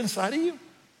spirit live inside of you?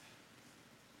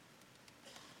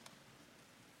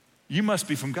 You must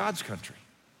be from God's country.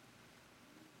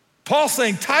 Paul's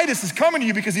saying Titus is coming to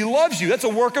you because he loves you. That's a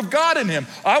work of God in him.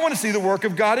 I want to see the work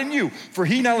of God in you. For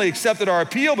he not only accepted our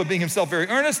appeal, but being himself very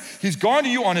earnest, he's gone to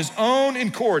you on his own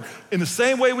accord. In the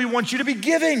same way we want you to be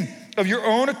giving of your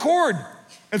own accord.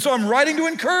 And so I'm writing to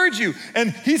encourage you.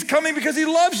 And he's coming because he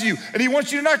loves you. And he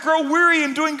wants you to not grow weary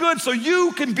in doing good so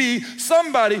you can be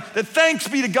somebody that, thanks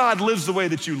be to God, lives the way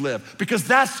that you live. Because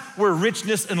that's where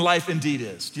richness in life indeed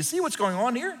is. Do you see what's going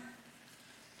on here?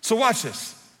 So watch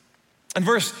this. In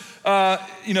verse,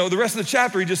 the rest of the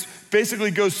chapter, he just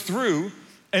basically goes through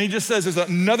and he just says there's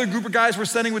another group of guys we're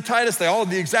sending with Titus. They all have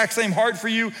the exact same heart for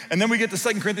you. And then we get to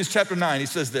 2 Corinthians chapter 9. He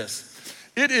says this,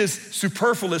 it is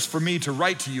superfluous for me to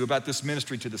write to you about this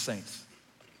ministry to the saints.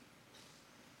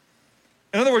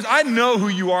 In other words, I know who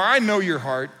you are. I know your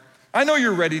heart. I know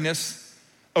your readiness,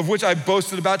 of which I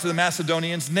boasted about to the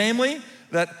Macedonians, namely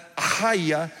that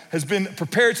Achaia has been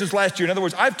prepared since last year. In other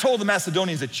words, I've told the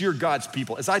Macedonians that you're God's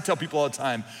people. As I tell people all the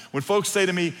time, when folks say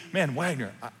to me, man,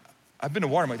 Wagner, I've been to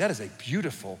Watermark. That is a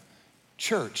beautiful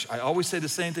church. I always say the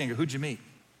same thing. I go, who'd you meet?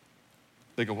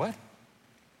 They go, what?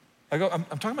 I go, I'm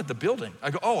talking about the building.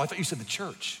 I go, oh, I thought you said the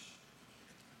church.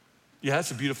 Yeah,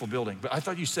 that's a beautiful building, but I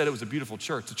thought you said it was a beautiful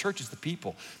church. The church is the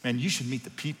people. Man, you should meet the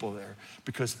people there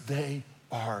because they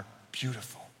are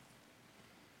beautiful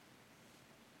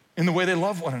in the way they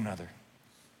love one another,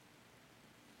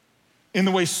 in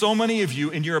the way so many of you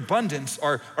in your abundance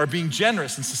are being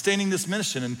generous and sustaining this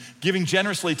mission and giving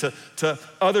generously to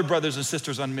other brothers and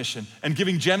sisters on mission and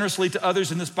giving generously to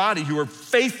others in this body who are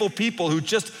faithful people who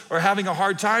just are having a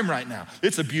hard time right now.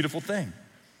 It's a beautiful thing.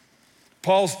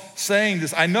 Paul's saying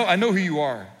this, I know who you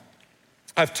are.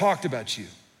 I've talked about you.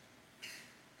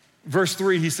 Verse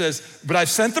 3, he says, but I've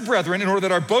sent the brethren in order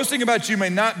that our boasting about you may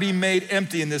not be made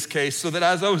empty in this case, so that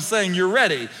as I was saying, you're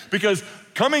ready. Because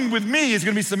coming with me is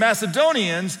gonna be some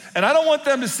Macedonians, and I don't want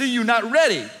them to see you not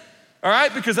ready, all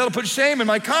right? Because that'll put shame in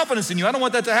my confidence in you. I don't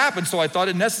want that to happen. So I thought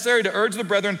it necessary to urge the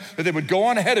brethren that they would go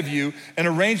on ahead of you and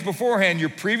arrange beforehand your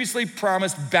previously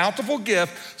promised bountiful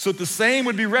gift, so that the same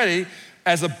would be ready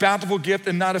as a bountiful gift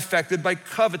and not affected by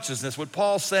covetousness. What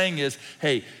Paul's saying is,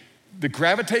 hey, the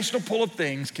gravitational pull of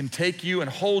things can take you and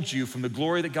hold you from the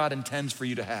glory that God intends for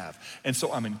you to have. And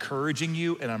so I'm encouraging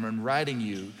you and I'm inviting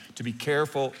you to be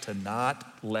careful to not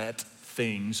let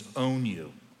things own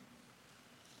you.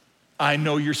 I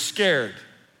know you're scared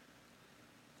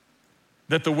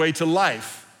that the way to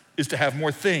life is to have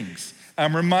more things.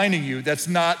 I'm reminding you that's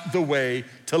not the way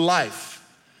to life.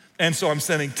 And so I'm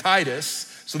sending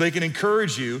Titus so they can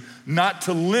encourage you not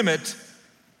to limit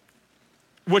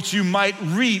what you might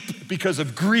reap because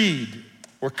of greed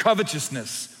or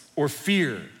covetousness or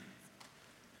fear.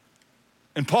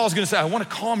 And Paul's gonna say, I wanna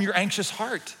calm your anxious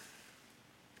heart.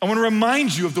 I wanna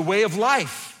remind you of the way of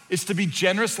life. It's to be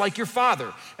generous like your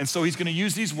father. And so he's gonna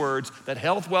use these words that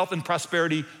health, wealth, and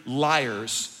prosperity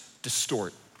liars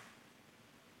distort.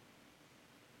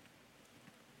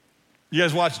 You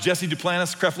guys watch Jesse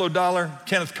Duplantis, Creflo Dollar,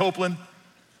 Kenneth Copeland?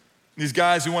 These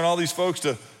guys who want all these folks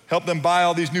to help them buy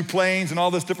all these new planes and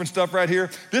all this different stuff right here.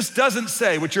 This doesn't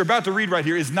say, what you're about to read right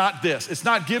here is not this. It's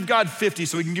not give God 50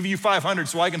 so he can give you 500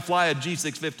 so I can fly a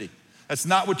G650. That's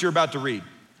not what you're about to read.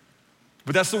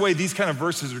 But that's the way these kind of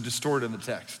verses are distorted in the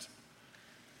text.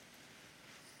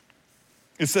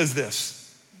 It says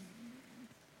this.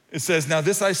 It says, now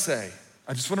this I say,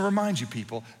 I just want to remind you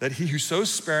people that he who sows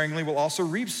sparingly will also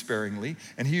reap sparingly,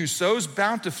 and he who sows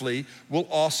bountifully will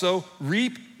also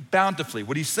reap bountifully.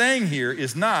 What he's saying here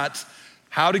is not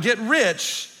how to get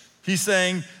rich. He's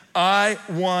saying, I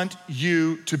want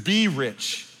you to be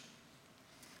rich.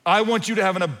 I want you to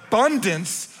have an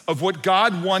abundance of what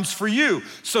God wants for you.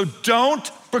 So don't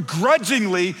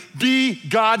begrudgingly be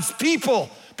God's people,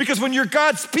 because when you're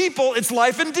God's people, it's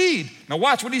life indeed. Now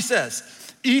watch what he says.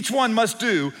 Each one must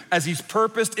do as he's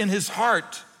purposed in his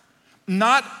heart,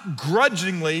 not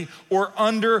grudgingly or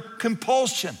under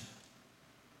compulsion.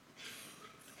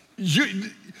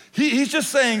 He's just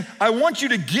saying, I want you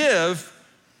to give,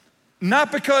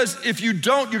 not because if you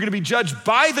don't, you're gonna be judged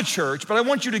by the church, but I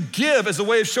want you to give as a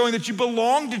way of showing that you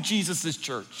belong to Jesus'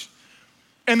 church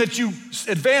and that you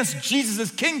advance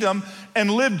Jesus' kingdom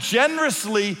and live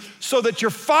generously so that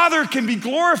your Father can be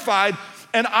glorified.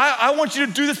 And I want you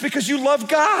to do this because you love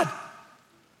God.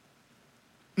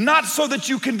 Not so that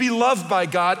you can be loved by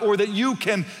God or that you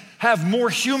can have more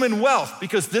human wealth,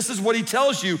 because this is what he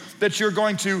tells you that you're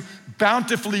going to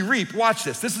bountifully reap. Watch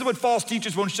this. This is what false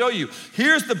teachers won't show you.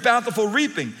 Here's the bountiful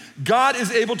reaping. God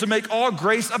is able to make all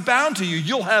grace abound to you.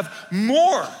 You'll have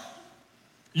more.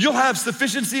 You'll have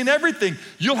sufficiency in everything.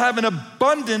 You'll have an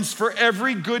abundance for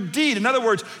every good deed. In other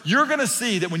words, you're gonna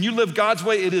see that when you live God's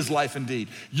way, it is life indeed.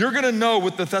 You're gonna know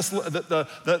what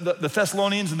the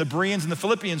Thessalonians and the Bereans and the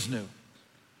Philippians knew.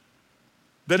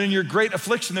 That in your great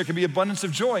affliction, there can be abundance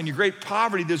of joy. In your great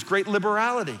poverty, there's great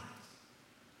liberality.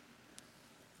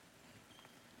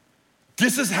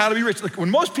 This is how to be rich. Like when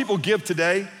most people give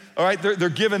today, all right, they're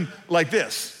given like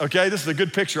this, okay? This is a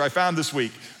good picture I found this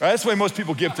week. All right, that's the way most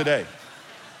people give today.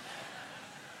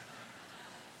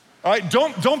 All right,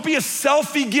 don't be a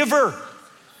selfie giver.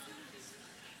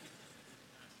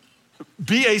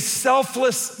 Be a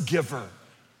selfless giver.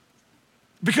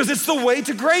 Because it's the way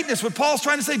to greatness. What Paul's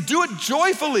trying to say, do it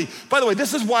joyfully. By the way,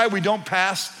 this is why we don't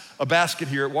pass a basket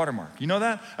here at Watermark. You know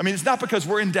that? I mean, it's not because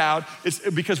we're endowed. It's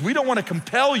because we don't want to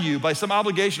compel you by some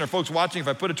obligation, or folks watching if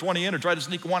I put a 20 in or try to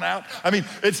sneak one out. I mean,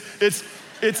 it's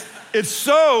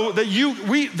so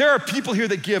that there are people here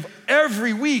that give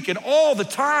every week and all the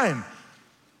time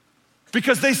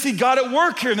because they see God at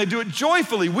work here and they do it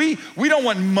joyfully. We don't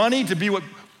want money to be what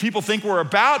people think we're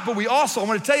about, but I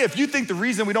want to tell you, if you think the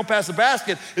reason we don't pass the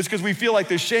basket is because we feel like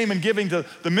there's shame in giving to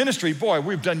the ministry, boy,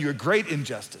 we've done you a great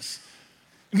injustice.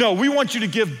 No, we want you to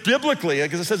give biblically,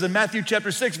 because it says in Matthew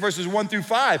chapter 6, verses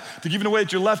 1-5, to give in a way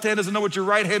that your left hand doesn't know what your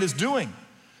right hand is doing.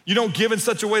 You don't give in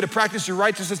such a way to practice your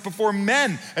righteousness before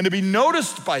men and to be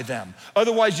noticed by them.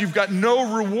 Otherwise, you've got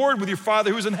no reward with your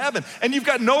Father who's in heaven. And you've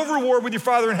got no reward with your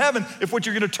Father in heaven if what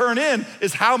you're gonna turn in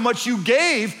is how much you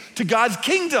gave to God's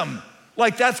kingdom.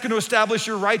 Like that's gonna establish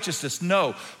your righteousness.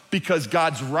 No, because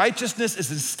God's righteousness is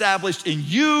established in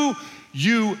you,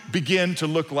 you begin to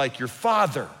look like your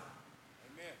Father.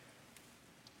 Amen.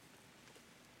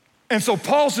 And so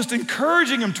Paul's just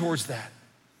encouraging him towards that.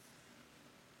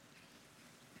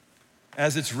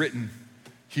 As it's written,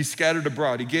 he scattered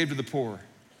abroad, he gave to the poor,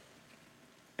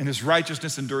 and his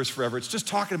righteousness endures forever. It's just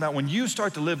talking about when you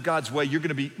start to live God's way, you're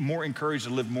gonna be more encouraged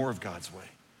to live more of God's way.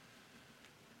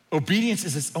 Obedience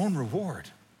is its own reward.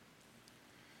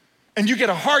 And you get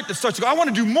a heart that starts to go, I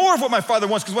wanna do more of what my Father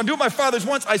wants, because when I do what my Father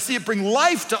wants, I see it bring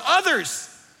life to others.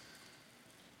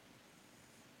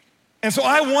 And so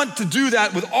I want to do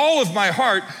that with all of my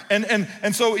heart.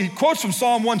 And so he quotes from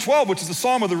Psalm 112, which is the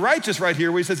Psalm of the righteous right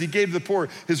here, where he says he gave to the poor,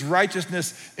 his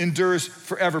righteousness endures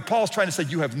forever. Paul's trying to say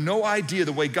you have no idea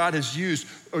the way God has used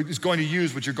or is going to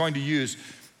use what you're going to use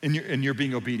in your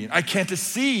being obedient. I can't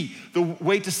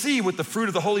wait to see what the fruit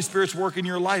of the Holy Spirit's work in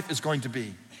your life is going to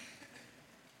be.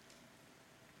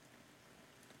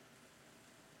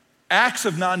 Acts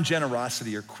of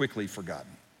non-generosity are quickly forgotten.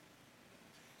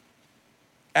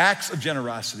 Acts of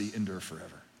generosity endure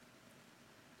forever.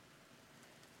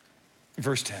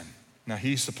 Verse 10, now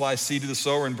he supplies seed to the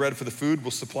sower and bread for the food,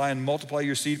 will supply and multiply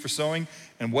your seed for sowing.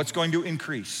 And what's going to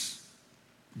increase?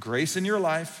 Grace in your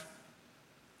life,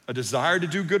 a desire to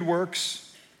do good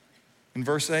works in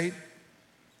verse 8.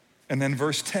 And then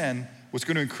verse 10, what's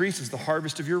going to increase is the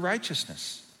harvest of your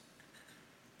righteousness.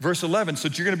 Verse 11, so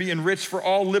that you're going to be enriched for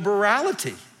all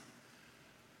liberality,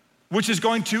 which is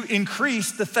going to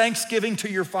increase the thanksgiving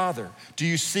to your Father. Do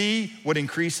you see what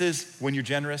increases when you're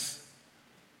generous?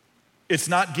 It's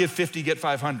not give 50, get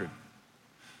 500.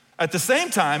 At the same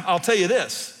time, I'll tell you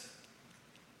this,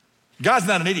 God's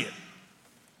not an idiot.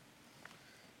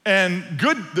 And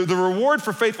the reward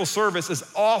for faithful service is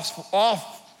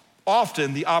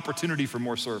often the opportunity for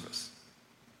more service.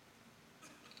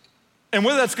 And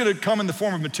whether that's gonna come in the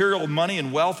form of material money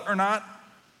and wealth or not,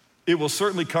 it will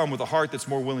certainly come with a heart that's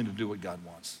more willing to do what God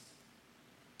wants.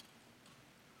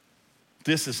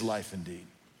 This is life indeed.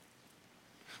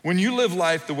 When you live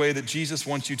life the way that Jesus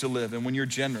wants you to live, and when you're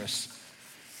generous,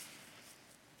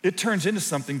 it turns into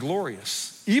something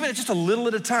glorious, even just a little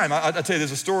at a time. I'll tell you,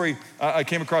 there's a story I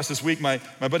came across this week. My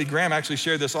buddy Graham actually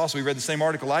shared this also. He read the same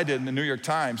article I did in the New York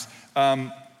Times.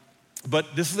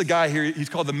 But this is a guy here, he's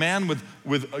called the man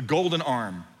with a golden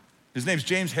arm. His name's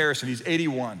James Harrison. He's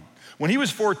 81. When he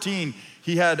was 14,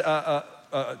 he had a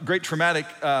great traumatic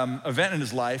event in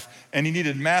his life, and he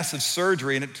needed massive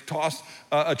surgery, and it cost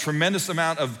a tremendous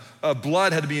amount of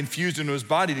blood had to be infused into his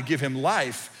body to give him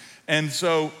life. And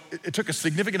so it took a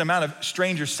significant amount of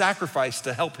stranger sacrifice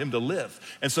to help him to live.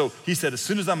 And so he said, as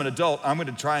soon as I'm an adult, I'm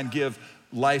gonna try and give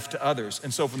life to others.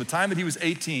 And so from the time that he was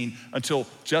 18 until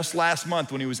just last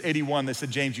month when he was 81, they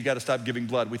said, James, you gotta stop giving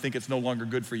blood. We think it's no longer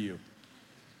good for you.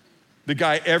 The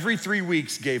guy every 3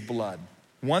 weeks gave blood,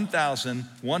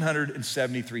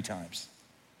 1,173 times.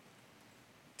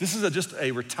 This is just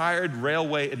a retired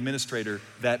railway administrator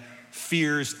that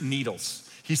fears needles.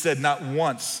 He said, not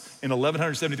once in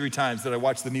 1,173 times did I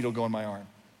watch the needle go in my arm.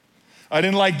 I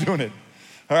didn't like doing it,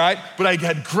 all right? But I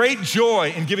had great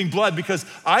joy in giving blood because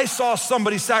I saw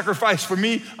somebody sacrifice for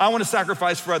me. I want to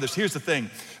sacrifice for others. Here's the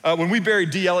thing. When we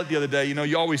buried D. Elliott the other day,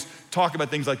 you always talk about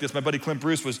things like this. My buddy Clint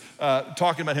Bruce was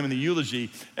talking about him in the eulogy.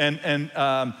 And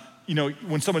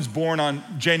when someone's born on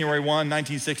January 1,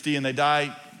 1960, and they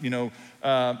die,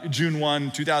 June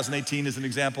 1, 2018 is an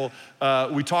example.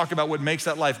 We talk about what makes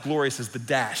that life glorious is the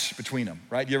dash between them,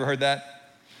 right? You ever heard that?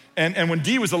 And when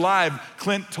Dee was alive,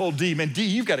 Clint told Dee, man, Dee,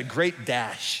 you've got a great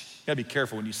dash. You gotta be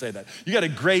careful when you say that. You got a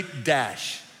great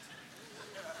dash.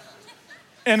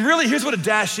 And really, here's what a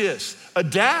dash is. A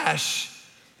dash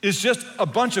is just a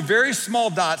bunch of very small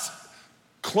dots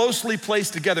closely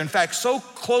placed together. In fact, so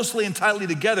closely and tightly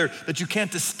together that you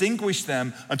can't distinguish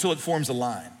them until it forms a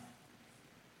line.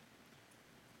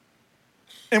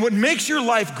 And what makes your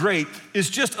life great is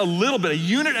just a little bit, a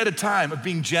unit at a time of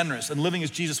being generous and living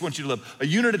as Jesus wants you to live. A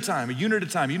unit at a time, a unit at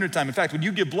a time, a unit at a time. In fact, when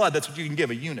you give blood, that's what you can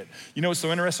give, a unit. You know what's so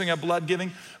interesting about blood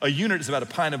giving? A unit is about a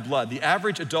pint of blood. The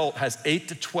average adult has 8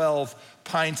 to 12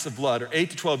 pints of blood, or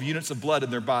 8 to 12 units of blood in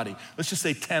their body. Let's just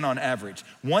say 10 on average.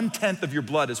 1/10 of your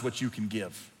blood is what you can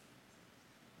give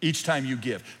each time you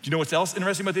give. Do you know what's else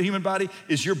interesting about the human body?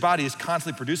 Is your body is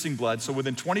constantly producing blood, so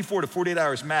within 24 to 48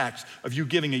 hours max of you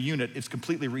giving a unit, it's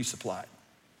completely resupplied.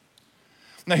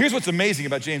 Now here's what's amazing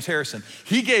about James Harrison.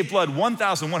 He gave blood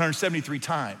 1,173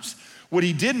 times. What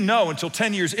he didn't know until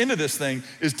 10 years into this thing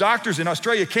is doctors in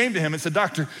Australia came to him and said,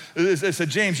 Doctor, they said,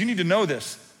 James, you need to know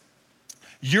this.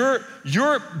 Your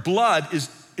blood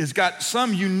has got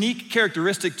some unique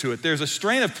characteristic to it. There's a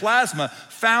strain of plasma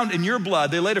found in your blood.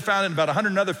 They later found it in about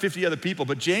 150 other people,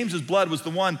 but James's blood was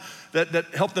the one that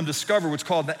helped them discover what's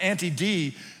called the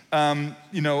anti-D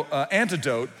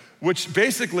antidote, which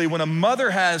basically when a mother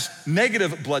has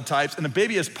negative blood types and a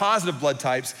baby has positive blood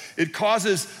types, it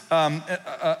causes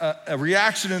a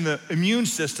reaction in the immune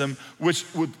system which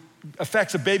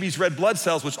affects a baby's red blood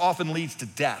cells, which often leads to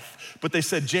death. But they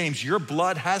said, James, your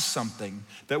blood has something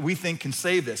that we think can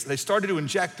save this. They started to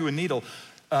inject through a needle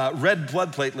red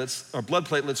blood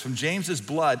platelets from James's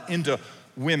blood into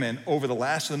women over the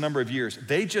last number of years.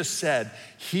 They just said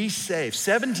he saved,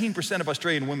 17% of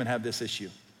Australian women have this issue.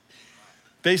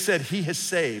 They said he has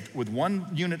saved, with 1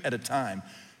 unit at a time,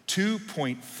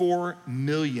 2.4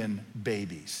 million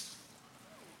babies.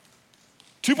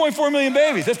 2.4 million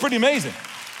babies, that's pretty amazing.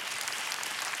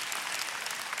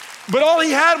 But all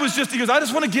he had was he goes, I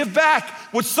just want to give back.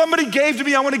 What somebody gave to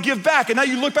me, I want to give back. And now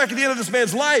you look back at the end of this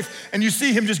man's life and you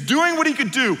see him just doing what he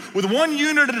could do with 1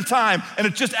 unit at a time, and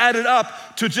it just added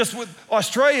up to just what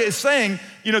Australia is saying,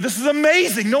 this is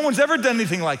amazing. No one's ever done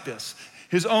anything like this.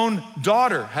 His own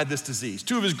daughter had this disease.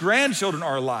 2 of his grandchildren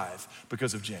are alive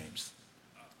because of James.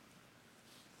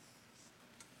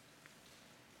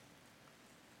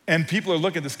 And people are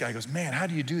looking at this guy and goes, man, how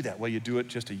do you do that? Well, you do it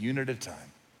just a unit at a time.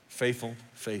 Faithful,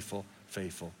 faithful,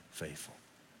 faithful, faithful.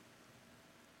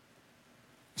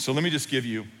 So let me just give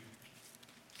you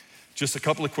just a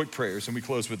couple of quick prayers and we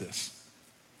close with this.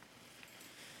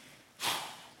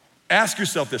 Ask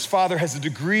yourself this, Father, has a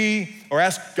degree, or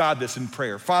ask God this in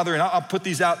prayer. Father, and I'll put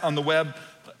these out on the web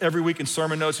every week in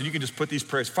sermon notes, and you can just put these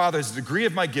prayers. Father, has the degree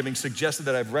of my giving suggested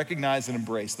that I've recognized and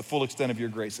embraced the full extent of your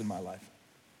grace in my life?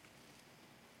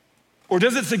 Or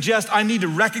does it suggest I need to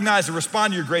recognize and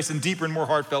respond to your grace in deeper and more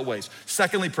heartfelt ways?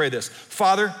 Secondly, pray this.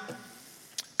 Father,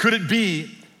 could it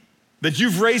be that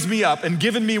you've raised me up and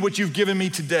given me what you've given me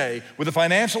today with the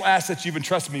financial assets you've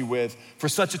entrusted me with for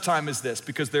such a time as this,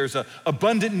 because there's an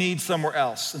abundant need somewhere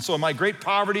else. And so in my great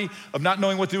poverty of not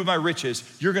knowing what to do with my riches,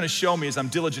 you're gonna show me as I'm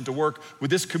diligent to work with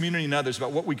this community and others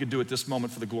about what we could do at this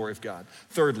moment for the glory of God.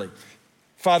 Thirdly,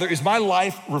 Father, is my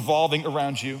life revolving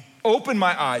around you? Open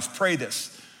my eyes, pray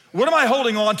this. What am I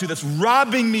holding on to that's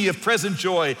robbing me of present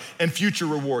joy and future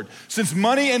reward? Since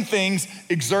money and things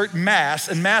exert mass,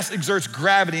 and mass exerts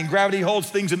gravity, and gravity holds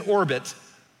things in orbit,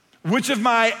 which of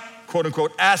my quote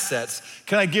unquote assets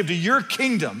can I give to your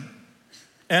kingdom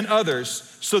and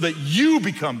others so that you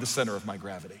become the center of my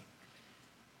gravity.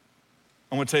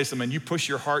 I want to tell you something, man. You push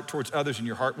your heart towards others and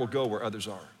your heart will go where others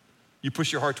are. You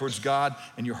push your heart towards God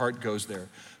and your heart goes there.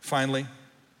 Finally,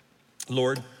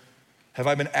 Lord, have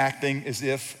I been acting as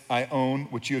if I own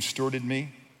what you have stewarded me?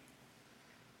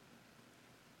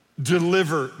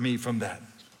 Deliver me from that.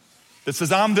 That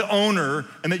says I'm the owner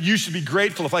and that you should be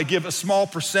grateful if I give a small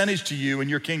percentage to you in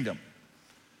your kingdom.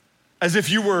 As if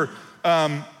you were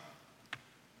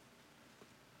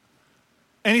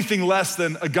anything less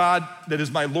than a God that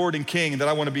is my Lord and King and that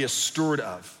I want to be a steward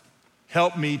of.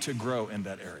 Help me to grow in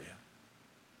that area.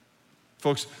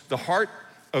 Folks, the heart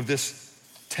of this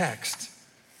text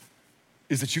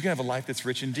is that you can have a life that's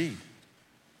rich indeed.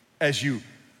 As you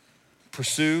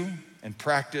pursue and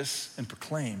practice and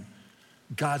proclaim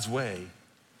God's way,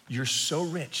 you're so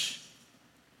rich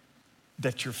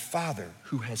that your Father,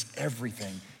 who has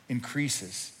everything,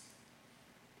 increases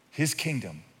his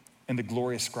kingdom and the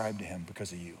glory ascribed to him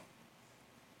because of you.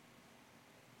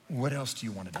 What else do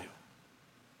you want to do?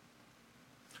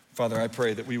 Father, I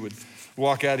pray that we would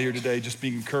walk out of here today just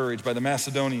being encouraged by the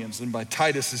Macedonians and by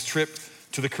Titus's trip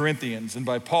to the Corinthians and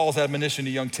by Paul's admonition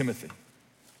to young Timothy.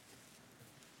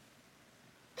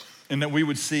 And that we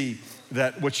would see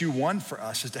that what you want for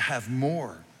us is to have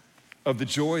more of the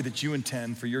joy that you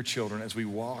intend for your children as we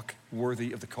walk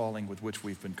worthy of the calling with which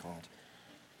we've been called.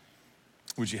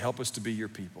 Would you help us to be your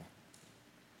people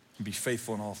and be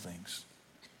faithful in all things?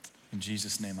 In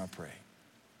Jesus' name I pray.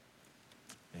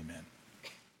 Amen.